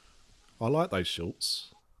 I like those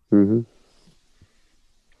shorts.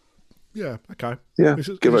 Yeah, okay. Yeah,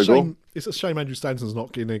 give it a go. It's a shame Andrew Stanton's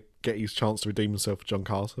not going to get his chance to redeem himself for John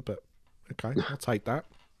Carter, but okay, I'll take that.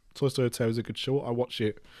 Toy Story Hotel is a good short. I watch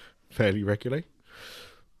it fairly regularly,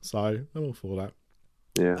 so I'm all for that.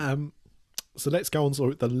 Yeah. So let's go on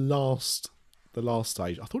to the last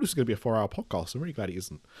stage. I thought this was going to be a 4-hour podcast. I'm really glad it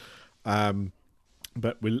isn't.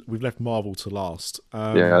 But we've left Marvel to last.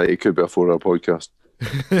 Yeah, it could be a 4-hour podcast.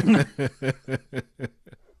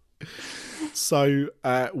 So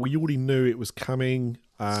we already knew it was coming,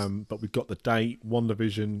 but we've got the date.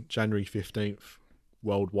 WandaVision, January 15th,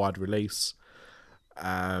 worldwide release.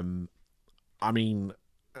 I mean,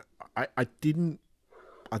 I didn't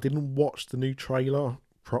watch the new trailer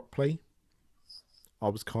properly. I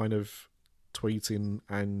was kind of tweeting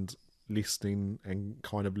and listening and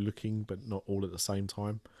kind of looking, but not all at the same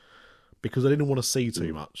time, because I didn't want to see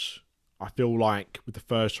too much. I feel like with the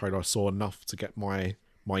first trailer, I saw enough to get my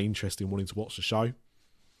interest in wanting to watch the show.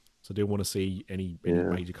 So I didn't want to see any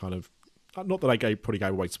major kind of, not that I probably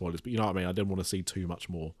gave away spoilers, but you know what I mean? I didn't want to see too much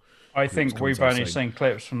more. I think we've only seen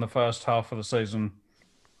clips from the first half of the season.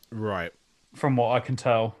 Right. From what I can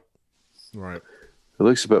tell. Right. It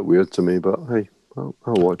looks a bit weird to me, but hey, I'll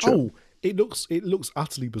watch it. Oh, it looks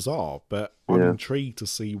utterly bizarre, but I'm intrigued to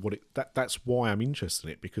see what that's why I'm interested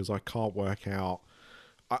in it, because I can't work out.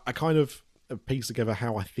 I kind of piece together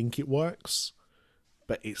how I think it works,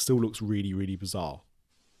 but it still looks really, really bizarre.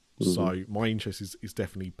 So my interest is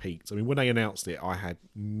definitely peaked. I mean, when they announced it, I had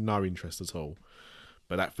no interest at all.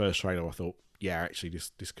 But that first trailer, I thought, yeah, actually,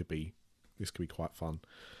 this could be quite fun.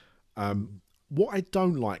 What I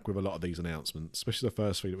don't like with a lot of these announcements, especially the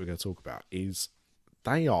first three that we're going to talk about, is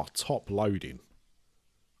they are top loading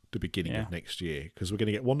the beginning of next year, because we're going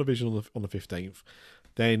to get WandaVision on the 15th.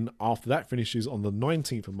 Then after that finishes on the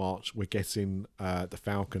 19th of March, we're getting the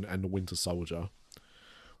Falcon and the Winter Soldier,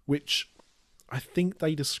 which I think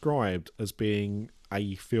they described as being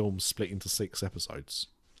a film split into 6 episodes.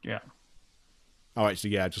 Yeah. Oh,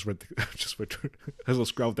 actually, yeah. I just read as I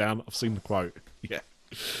scroll down, I've seen the quote. Yeah.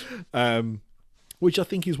 Which I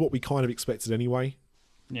think is what we kind of expected anyway.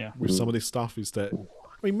 Yeah. With some of this stuff, is that, I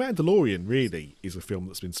mean, Mandalorian really is a film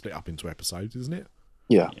that's been split up into episodes, isn't it?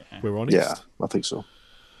 Yeah. We're honest. Yeah, I think so.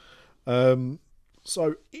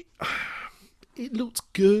 So it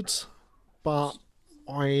looked good, but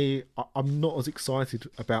I'm not as excited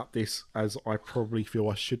about this as I probably feel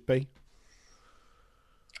I should be.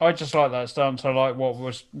 I just like that down to like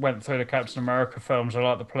what went through the Captain America films. I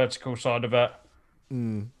like the political side of it.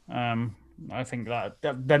 I think that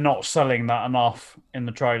they're not selling that enough in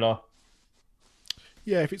the trailer.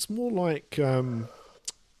 Yeah, if it's more like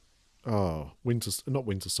not Winter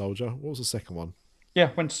Soldier. What was the second one?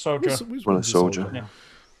 Yeah, Winter Soldier. Winter Soldier.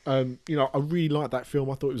 Yeah. You know, I really liked that film.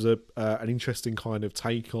 I thought it was an interesting kind of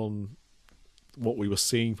take on what we were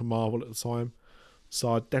seeing from Marvel at the time.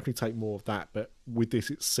 So I'd definitely take more of that. But with this,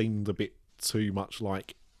 it seemed a bit too much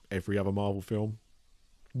like every other Marvel film.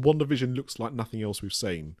 WandaVision looks like nothing else we've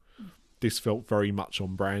seen. This felt very much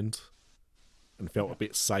on brand and felt a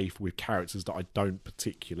bit safe with characters that I don't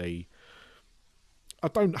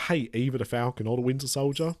hate either the Falcon or the Winter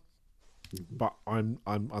Soldier, but I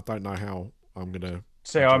don't know how I'm gonna.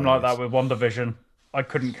 See, I'm like that with WandaVision. I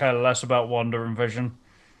couldn't care less about Wanda and Vision.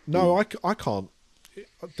 No, I can't.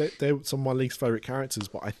 They're some of my least favourite characters,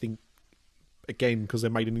 but I think, again, because they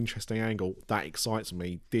made an interesting angle, that excites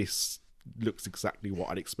me. This looks exactly what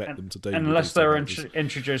I'd expect them to do. Unless they're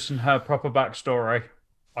introducing her proper backstory,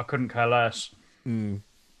 I couldn't care less.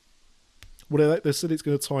 Well, they said it's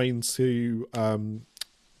going to tie into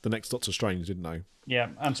the next Doctor Strange, didn't they? Yeah,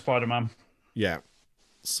 and Spider-Man. Yeah.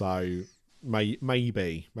 So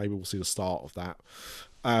maybe we'll see the start of that.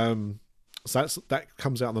 So that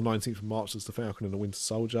comes out on the 19th of March as the Falcon and the Winter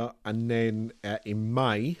Soldier, and then in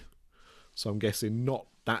May, so I'm guessing not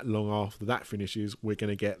that long after that finishes, we're going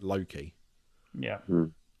to get Loki. Yeah.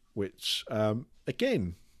 Which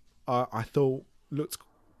again, I thought looked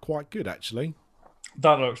quite good actually.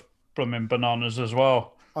 That looks blooming bananas as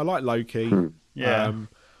well. I like Loki. Yeah.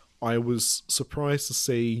 I was surprised to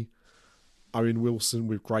see Owen Wilson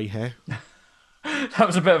with grey hair. That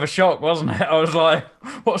was a bit of a shock, wasn't it? I was like,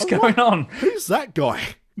 what's going on? Who's that guy?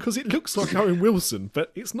 Because it looks like Owen Wilson,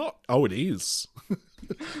 but it's not. Oh, it is.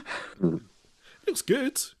 It looks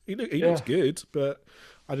good. He looks good, but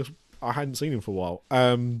I hadn't seen him for a while.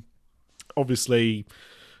 Obviously,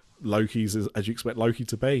 Loki's as you expect Loki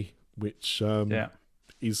to be, which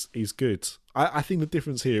is good. I think the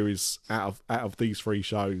difference here is out of these three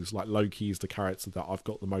shows, like Loki is the character that I've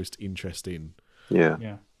got the most interest in.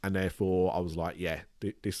 Yeah. And therefore, I was like, yeah,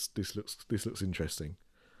 this looks interesting.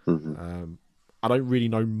 I don't really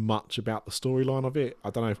know much about the storyline of it. I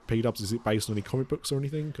don't know if P-Dubs, is it based on any comic books or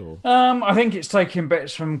anything? Or I think it's taking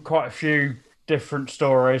bits from quite a few different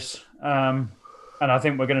stories. And I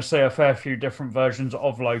think we're going to see a fair few different versions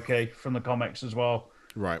of Loki from the comics as well.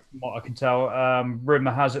 Right. From what I can tell.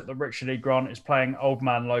 Rumour has it that Richard E. Grant is playing Old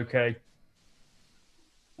Man Loki.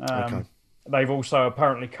 Okay. They've also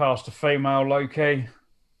apparently cast a female Loki.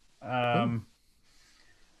 And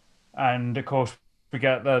of course, we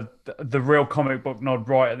get the real comic book nod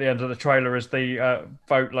right at the end of the trailer is the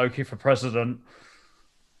vote Loki for president.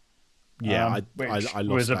 Yeah, which I lost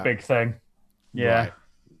was a that. big thing. Yeah.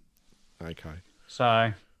 Right. Okay.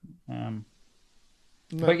 So,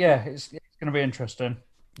 but yeah, it's going to be interesting.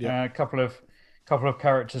 Yeah. A couple of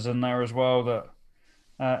characters in there as well that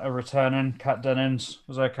are returning. Kat Dennings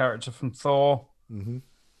was a character from Thor.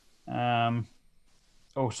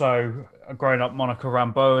 Also, a grown-up Monica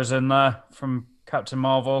Rambeau is in there from Captain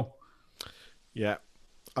Marvel. Yeah.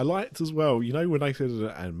 I liked as well, you know, when they said,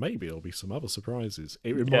 and maybe there'll be some other surprises.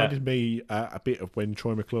 It reminded me a bit of when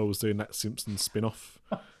Troy McClure was doing that Simpsons spin-off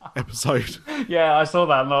episode. Yeah, I saw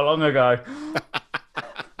that not long ago.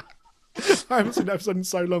 I haven't seen that episode in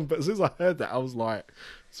so long, but as soon as I heard that, I was like,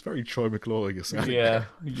 it's very Troy McClure you're saying.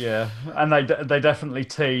 Yeah. And they definitely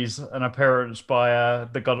tease an appearance by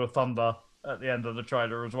the God of Thunder at the end of the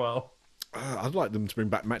trailer as well. I'd like them to bring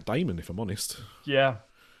back Matt Damon, if I'm honest. Yeah.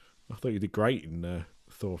 I thought he did great in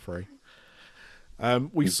Thor 3.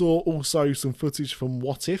 We saw also some footage from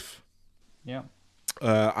What If. Yeah.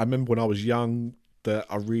 I remember when I was young that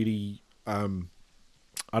I really... I'd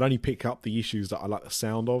only pick up the issues that I like the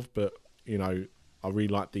sound of, but, you know, I really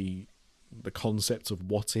like the concept of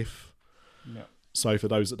What If. Yeah. So for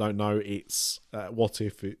those that don't know, it's What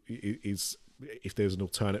If is if there's an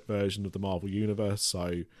alternate version of the Marvel Universe.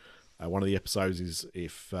 So one of the episodes is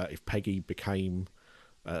if Peggy became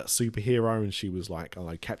a superhero and she was like, I don't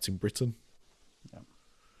know, Captain Britain. Yeah.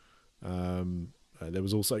 There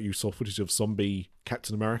was also, you saw footage of zombie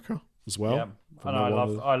Captain America as well. Yeah, and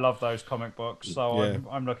I love those comic books, so yeah.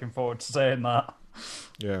 I'm looking forward to seeing that.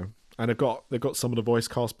 Yeah, and they've got some of the voice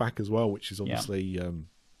cast back as well, which is obviously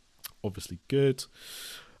obviously good.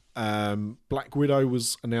 Black Widow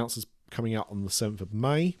was announced as coming out on the 7th of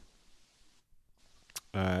May.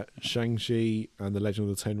 Shang-Chi and the Legend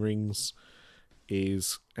of the Ten Rings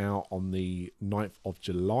is out on the 9th of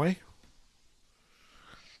July.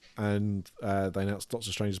 And they announced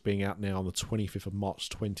Doctor Strange is being out now on the 25th of March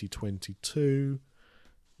 2022,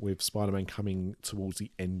 with Spider-Man coming towards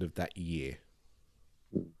the end of that year.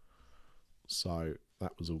 So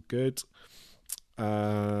that was all good.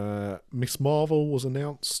 Miss Marvel was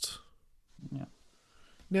announced. Yeah.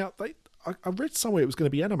 Now, I read somewhere it was going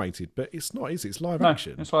to be animated, but it's not, is it? It's live No,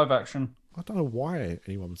 action. it's live action. I don't know why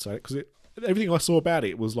anyone would say it, because everything I saw about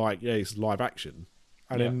it was like, yeah, it's live action.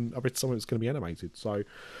 And then I read somewhere it's going to be animated. So,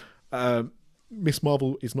 Miss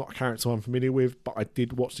Marvel is not a character I'm familiar with, but I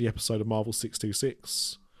did watch the episode of Marvel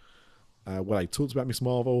 626 where they talked about Miss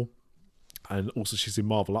Marvel. And also she's in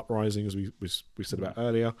Marvel Uprising, as we said about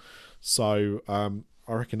earlier. So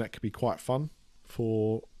I reckon that could be quite fun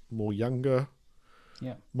for more younger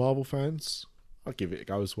Marvel fans. I'd give it a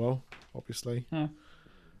go as well, obviously. Yeah.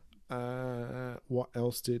 What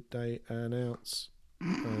else did they announce?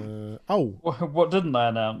 What didn't they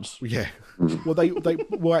announce? Yeah. Well, they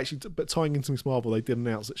well, actually, but tying into Miss Marvel, they did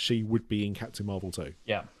announce that she would be in Captain Marvel 2.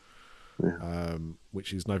 Yeah.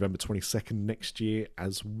 Which is November 22nd next year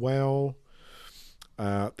as well.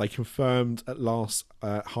 They confirmed at last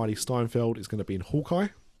Heidi Steinfeld is going to be in Hawkeye.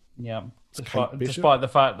 Yeah. Despite the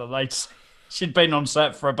fact that she'd been on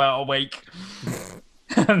set for about a week.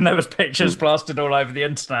 And there was pictures plastered all over the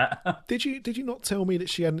internet. Did you not tell me that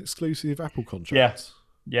she had an exclusive Apple contract?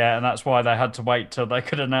 Yeah, and that's why they had to wait till they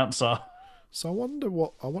could announce her. So I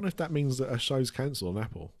wonder if that means that her show's cancelled on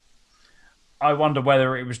Apple. I wonder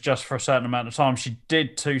whether it was just for a certain amount of time. She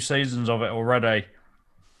did 2 seasons of it already.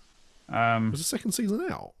 Was the second season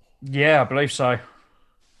out? Yeah, I believe so.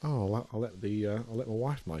 Oh, I'll let my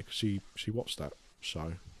wife know, because she watched that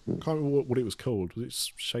show. I can't remember what it was called. Was it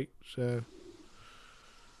Shakespeare?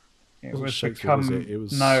 It was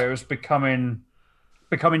becoming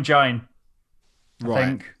Jane. I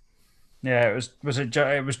think. Yeah, it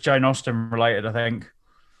was Jane Austen related, I think.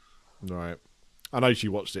 Right. I know she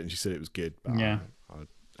watched it and she said it was good, but I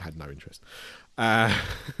had no interest.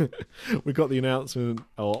 We got the announcement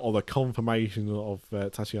or the confirmation of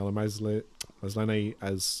Tatiana Maslany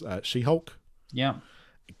as She-Hulk. Yeah.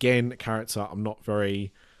 Again, a character I'm not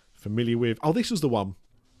very familiar with. Oh, this is the one.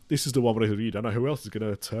 This is the one where you don't know who else is going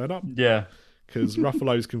to turn up. Yeah. Because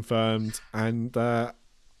Ruffalo's confirmed, and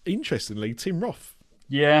interestingly, Tim Roth.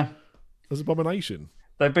 Yeah. As Abomination.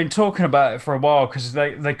 They've been talking about it for a while, because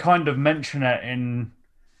they kind of mention it in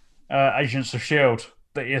Agents of S.H.I.E.L.D.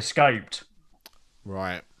 that he escaped.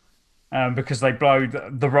 Right. Because they blow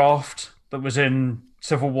the raft that was in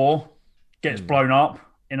Civil War gets blown up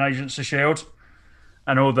in Agents of S.H.I.E.L.D.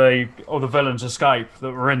 and all the villains escape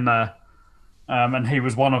that were in there. And he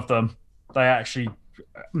was one of them. They actually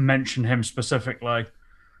mention him specifically.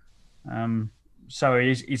 So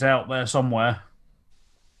he's out there somewhere.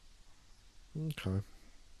 Okay.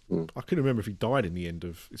 I couldn't remember if he died in the end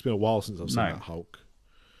of. It's been a while since I've seen that Hulk.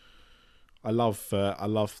 I love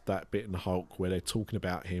that bit in the Hulk where they're talking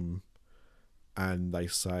about him, and they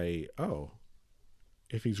say, "Oh,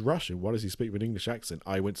 if he's Russian, why does he speak with an English accent?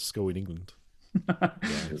 I went to school in England."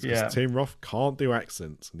 Because Tim Roth can't do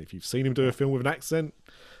accents, and if you've seen him do a film with an accent,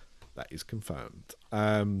 that is confirmed.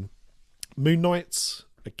 Moon Knight,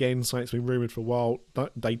 again, something that's been rumoured for a while.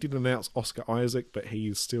 They did announce Oscar Isaac, but he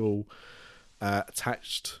is still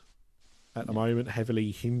attached at the moment,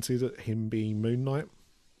 heavily hinted at him being Moon Knight.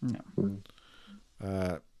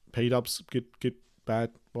 P-dubs, good,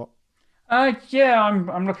 bad, what? Yeah,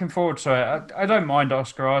 I'm looking forward to it. I don't mind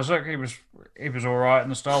Oscar Isaac. He was all right in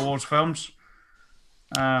the Star Wars films.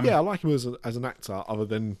 Yeah, I like him as an actor, other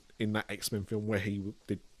than in that X-Men film where he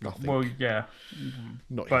did nothing. Well, yeah,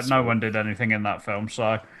 but no one did anything in that film,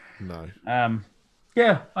 so no.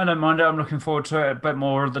 Yeah, I don't mind it. I'm looking forward to it. A bit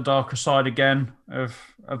more of the darker side again of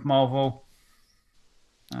Marvel.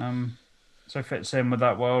 So it fits in with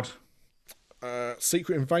that world.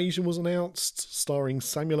 Secret Invasion was announced, starring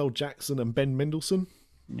Samuel L. Jackson and Ben Mendelsohn.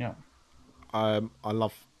 Yeah. I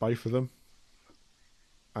love both of them.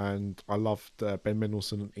 And I loved Ben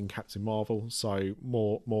Mendelsohn in Captain Marvel, so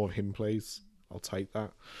more of him, please. I'll take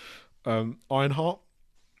that. Ironheart.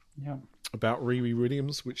 Yeah. About Riri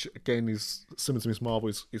Williams, which again is similar to Miss Marvel,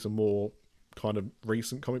 is a more kind of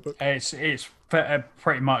recent comic book. It's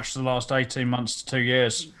pretty much the last 18 months to 2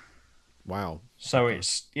 years. Wow. So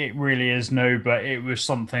it really is new, but it was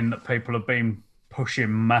something that people have been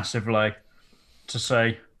pushing massively to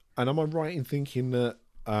see. And am I right in thinking that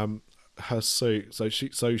her suit, so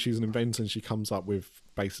she's an inventor and she comes up with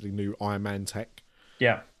basically new Iron Man tech?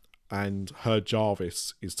 Yeah. And her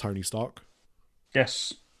Jarvis is Tony Stark?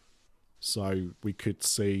 Yes. So we could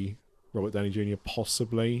see Robert Downey Jr.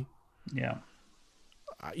 possibly. Yeah.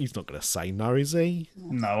 He's not going to say no, is he?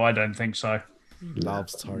 No, I don't think so. He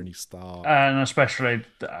loves Tony Stark. And especially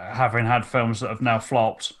having had films that have now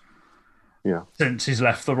flopped. Yeah. Since he's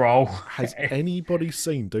left the role. Has anybody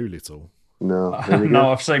seen Doolittle? No.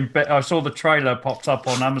 No, I saw the trailer popped up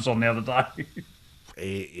on Amazon the other day.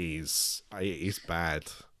 It is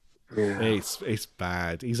bad. Yeah. It's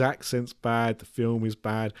bad. His accent's bad. The film is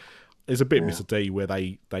bad. There's a bit Mr. D where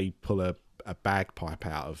they pull a bagpipe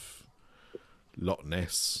out of Loch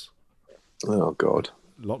Ness. Oh God.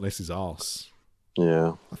 Loch Ness's arse.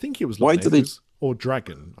 Yeah. I think it was Why Loch do Ness or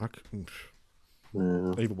Dragon.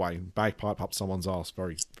 Yeah. Either way, bagpipe up someone's arse.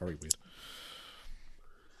 Very, very weird.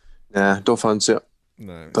 Yeah, don't fancy it.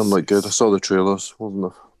 No. Didn't look good. I saw the trailers.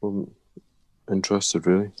 Wasn't interested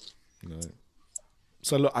really. No.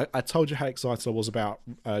 So look, I told you how excited I was about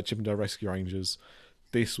Chip 'n Dale Rescue Rangers.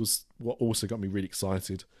 This was what also got me really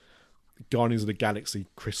excited. Guardians of the Galaxy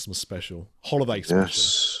Christmas special, holiday special.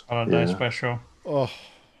 Yes. Holiday special. Oh,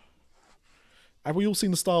 have we all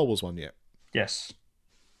seen the Star Wars one yet? Yes.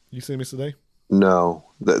 You seen Mr. D? No.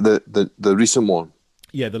 The recent one.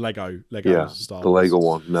 Yeah, the Lego Yeah. Star The Wars. Lego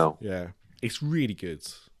one. No. Yeah, it's really good.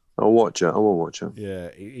 I'll watch it. I will watch it. Yeah,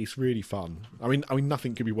 it's really fun. I mean,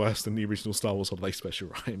 nothing could be worse than the original Star Wars holiday special,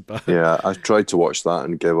 right? But Yeah, I tried to watch that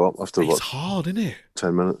and gave up after it's like hard, isn't it?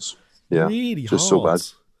 10 minutes. Yeah. Really just hard.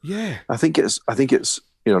 so bad. Yeah. I think it's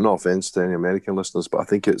no offense to any American listeners, but I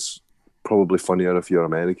think it's probably funnier if you're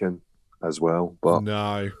American as well. But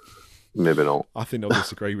No, maybe not. I think I'll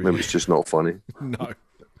disagree with Maybe you. it's just not funny. No,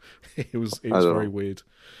 it was don't very know. weird.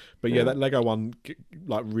 But yeah, that Lego one,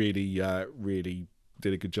 like really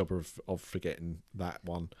did a good job of forgetting that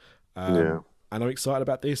one. Yeah. And I'm excited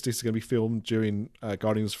about this. This is going to be filmed during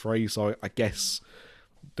Guardians 3, so I guess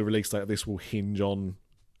the release date of this will hinge on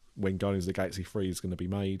when Guardians of the Galaxy 3 is going to be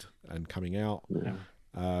made and coming out.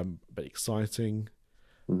 Yeah. But exciting.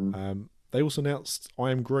 Mhm. They also announced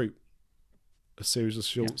I Am Groot, a series of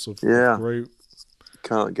shorts of Yeah. Groot.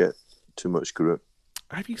 Can't get too much Groot.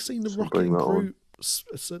 Have you seen the So Rocket bring and that on. Groot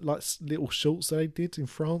like little shorts they did in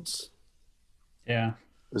France? Yeah.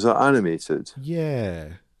 Is that animated?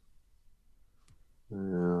 Yeah.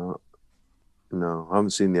 No, I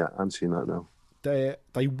haven't seen that. I haven't seen that now.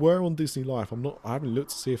 They were on Disney Life. I haven't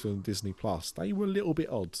looked to see if they're on Disney Plus. They were a little bit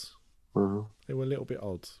odd. Uh-huh. They were a little bit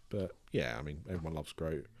odd, but yeah, I mean, everyone loves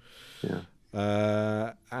Groot. Yeah.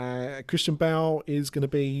 Christian Bale is going to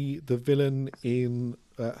be the villain in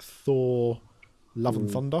Thor: Love and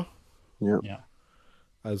Thunder Yeah. Yeah.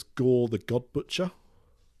 as Gore the God Butcher.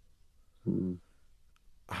 Mm.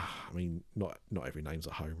 I mean, not every name's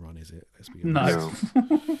a home run, is it? Let's be No. honest.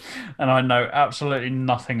 And I know absolutely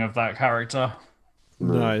nothing of that character.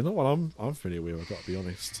 No, not what I'm familiar with. I've got to be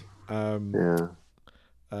honest. Yeah.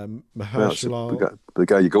 Well, it's Mahershala, the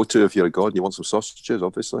guy you go to if you're a god and you want some sausages,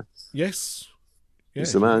 obviously. yes, yeah,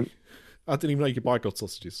 He's the man. I didn't even know you could buy God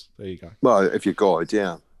sausages. There you go. Well, if you're God,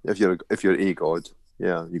 yeah. If you're a god,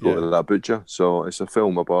 yeah, you go Yeah. to that butcher. So it's a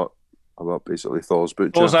film about basically Thor's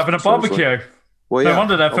butcher. Thor's having a essentially. barbecue. Well, No yeah,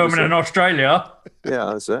 wonder they're filming in obviously. Australia. Yeah,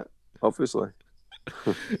 that's it. Obviously.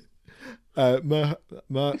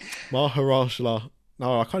 Mahershala.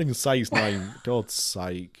 No, I can't even say his name. God's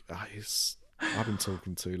sake. I've been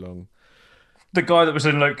talking too long. The guy that was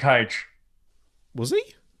in Luke Cage. Was he?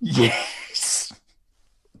 Yes.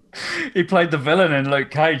 He played the villain in Luke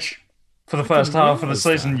Cage for the first didn't half of the realise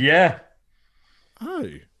season. that. Yeah. Oh.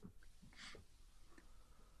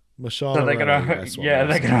 So Mashallah. they're gonna,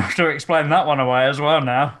 they're gonna have to explain that one away as well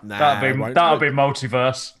now. Nah, that'll be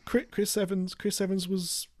multiverse. Chris Evans. Chris Evans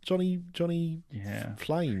was Johnny Yeah.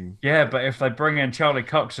 Flame. Yeah, but if they bring in Charlie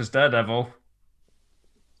Cox as Daredevil,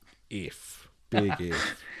 Big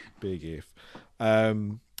if.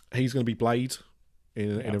 He's going to be Blade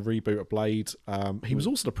in a reboot of Blade. He was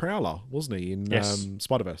also the Prowler, wasn't he, in Yes.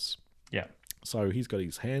 Spider-Verse? yeah, So he's got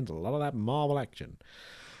his hand on a lot of that Marvel action.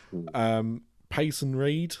 Payson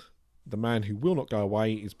Reed, the man who will not go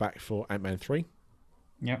away, is back for Ant-Man 3.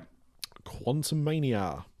 yeah, Quantum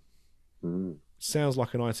Mania. Mm. Sounds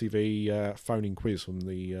like an ITV phone-in quiz from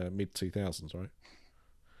the mid-2000s, right?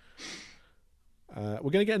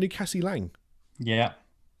 We're going to get a new Cassie Lang. yeah,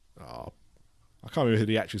 Oh, I can't remember who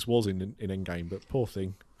the actress was in Endgame, but poor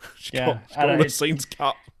thing. She Yeah, got and all the it's- scenes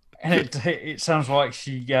cut. and it sounds like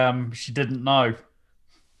she didn't know.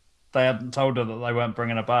 They hadn't told her that they weren't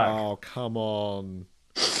bringing her back. Oh, come on.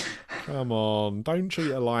 Come on. Don't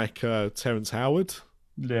treat her like Terrence Howard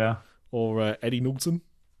Yeah, or Eddie Norton.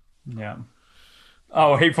 yeah.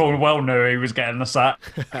 Oh, he full well knew he was getting the sack.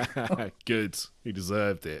 Good. He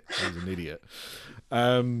deserved it. He was an idiot.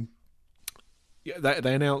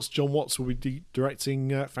 They announced John Watts will be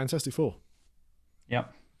directing Fantastic Four.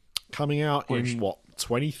 Yep. Coming out Which- in,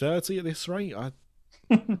 2030 at this rate? I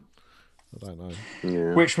don't know.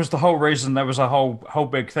 Yeah. Which was the whole reason there was a whole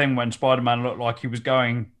big thing when Spider-Man looked like he was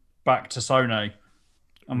going back to Sony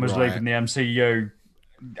and was Right. leaving the MCU.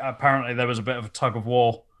 Apparently there was a bit of a tug of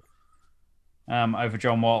war over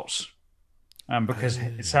John Watts. because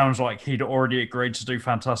it sounds like he'd already agreed to do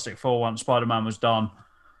Fantastic Four once Spider-Man was done.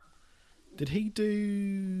 Did he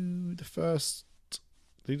do the first?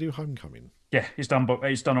 Did he do Homecoming? Yeah, he's done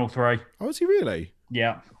all three. Oh, is he really?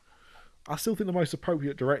 Yeah. I still think the most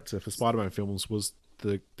appropriate director for Spider-Man films was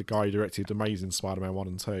the guy who directed Amazing Spider-Man 1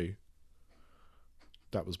 and 2.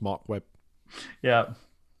 That was Mark Webb. Yeah.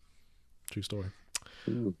 True story.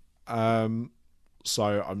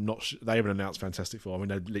 So I'm not sure. They haven't announced Fantastic Four. I mean,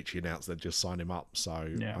 they literally announced they'd just signed him up. So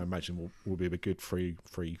I imagine we'll be a good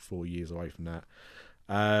 3-4 years away from that.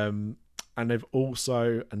 And they've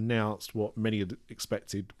also announced what many had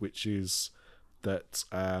expected, which is that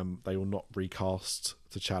they will not recast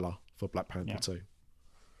T'Challa for Black Panther 2.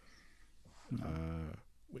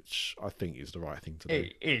 Which I think is the right thing to do.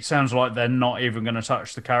 It sounds like they're not even going to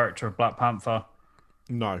touch the character of Black Panther.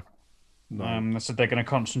 No. So they're going to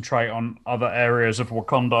concentrate on other areas of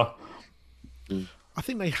Wakanda. I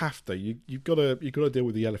think they have to. You've got to deal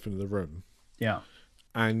with the elephant in the room. Yeah.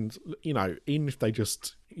 And even if they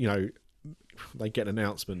just they get an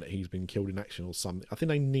announcement that he's been killed in action or something, I think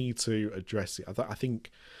they need to address it. I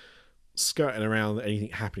think skirting around anything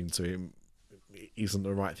happening to him isn't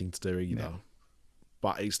the right thing to do either. Yeah.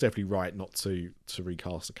 But it's definitely right not to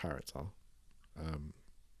recast the character.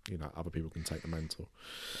 Other people can take the mantle.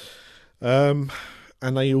 And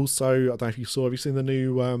they also, I don't know if you saw, have you seen the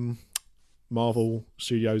new Marvel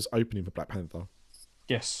Studios opening for Black Panther?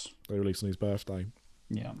 Yes. They released on his birthday.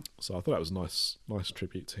 Yeah. So I thought that was a nice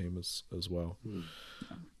tribute to him as well.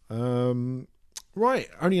 Right,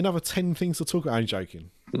 only another 10 things to talk about. I'm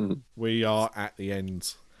joking. We are at the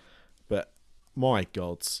end. But my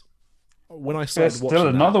God, when I started watching still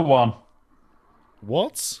another one.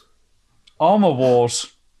 What? Armor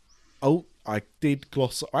Wars. Oh, I did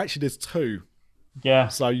gloss. Actually, there's 2. Yeah.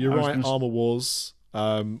 So you're right, Armor Wars,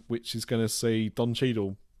 which is going to see Don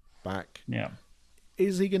Cheadle back. Yeah.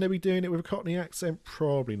 Is he going to be doing it with a Cockney accent?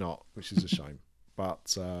 Probably not, which is a shame.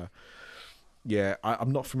 But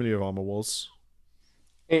I'm not familiar with Armor Wars.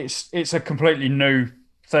 It's a completely new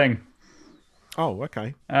thing. Oh,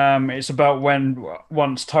 okay. It's about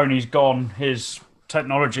once Tony's gone, his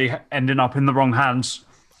technology ending up in the wrong hands.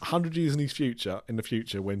 100 years in the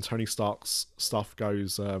future, when Tony Stark's stuff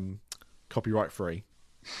goes copyright free.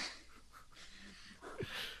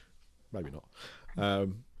 Maybe not.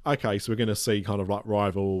 Okay, so we're going to see kind of like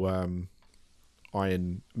rival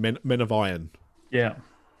men of iron. Yeah.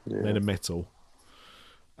 Men of metal.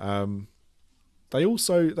 They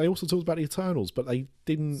also talked about the Eternals, but they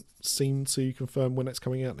didn't seem to confirm when that's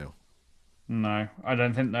coming out now. No, I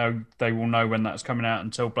don't think they will know when that's coming out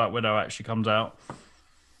until Black Widow actually comes out.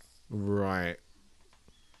 Right.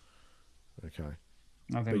 Okay.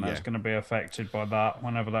 I think that's going to be affected by that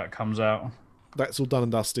whenever that comes out. That's all done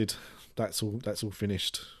and dusted. That's all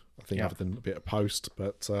finished. I think other than a bit of post,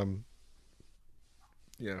 but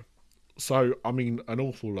yeah. So I mean, an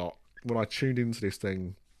awful lot. When I tuned into this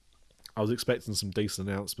thing, I was expecting some decent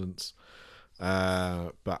announcements,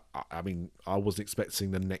 but I mean, I was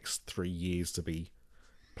expecting the next 3 years to be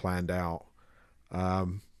planned out.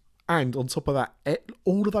 And on top of that,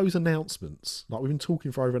 all of those announcements, like we've been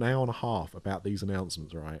talking for over an hour and a half about these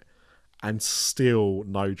announcements, right? And still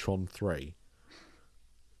no Tron 3.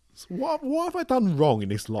 So what have I done wrong in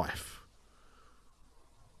this life?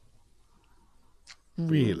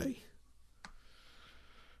 Really?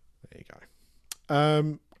 There you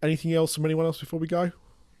go. Anything else from anyone else before we go?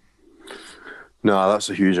 No, that's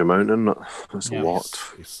a huge amount, isn't it? That's a lot.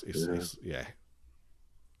 It's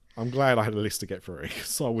I'm glad I had a list to get through,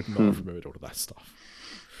 so I would not have remembered all of that stuff.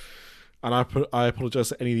 And I apologise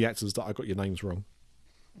to any of the actors that I got your names wrong.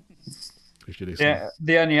 If you're listening. Yeah,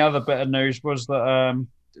 the only other bit of news was that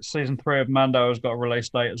season 3 of Mando has got a release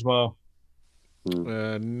date as well.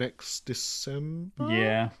 Next December?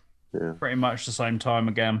 Yeah. Pretty much the same time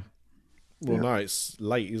again. Well, no, it's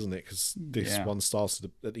late, isn't it? Because this one starts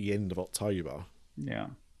at the end of October. Yeah.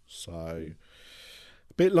 So,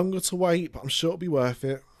 a bit longer to wait, but I'm sure it'll be worth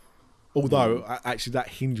it. Although, actually, that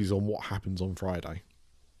hinges on what happens on Friday.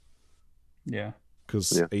 Yeah.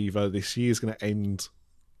 Because either this year's going to end,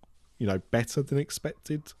 better than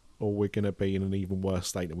expected, or we're going to be in an even worse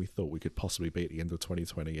state than we thought we could possibly be at the end of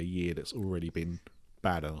 2020, a year that's already been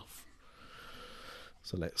bad enough.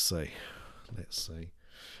 So let's see.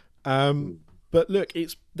 But look,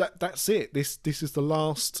 that's it. This is the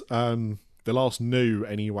last new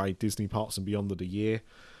anyway Disney Parks and Beyond of the year.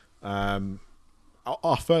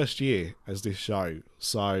 Our first year as this show.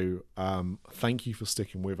 So thank you for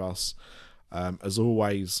sticking with us. As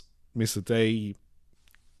always, Mr. D,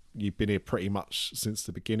 you've been here pretty much since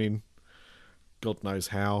the beginning. God knows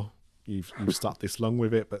how. you've stuck this long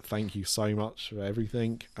with it, but thank you so much for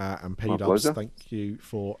everything. And P-Dubs, thank you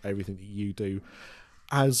for everything that you do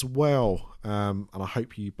as well. And I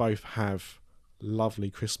hope you both have lovely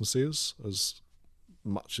Christmases as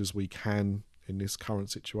much as we can in this current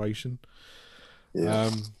situation.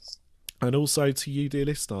 Yeah. And also to you, dear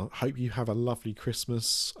listener, hope you have a lovely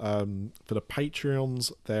Christmas. For the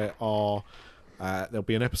Patreons, there'll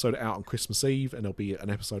be an episode out on Christmas Eve, and there'll be an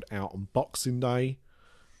episode out on Boxing Day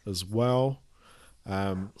as well.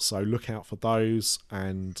 So look out for those.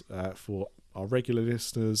 And for our regular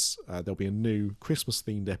listeners, there'll be a new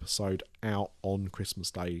Christmas-themed episode out on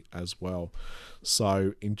Christmas Day as well.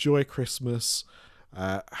 So enjoy Christmas.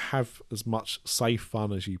 Have as much safe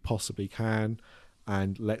fun as you possibly can.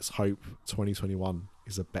 And let's hope 2021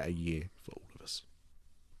 is a better year for all of us.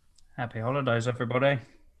 Happy holidays, everybody.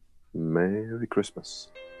 Merry Christmas.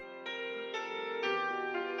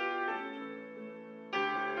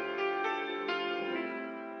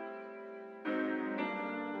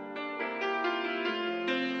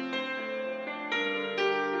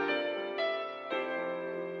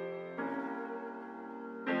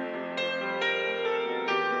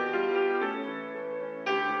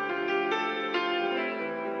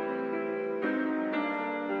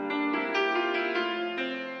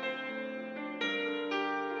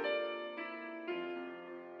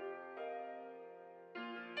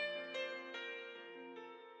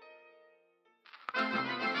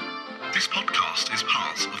 This podcast is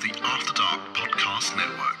part of the After Dark Podcast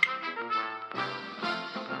Network.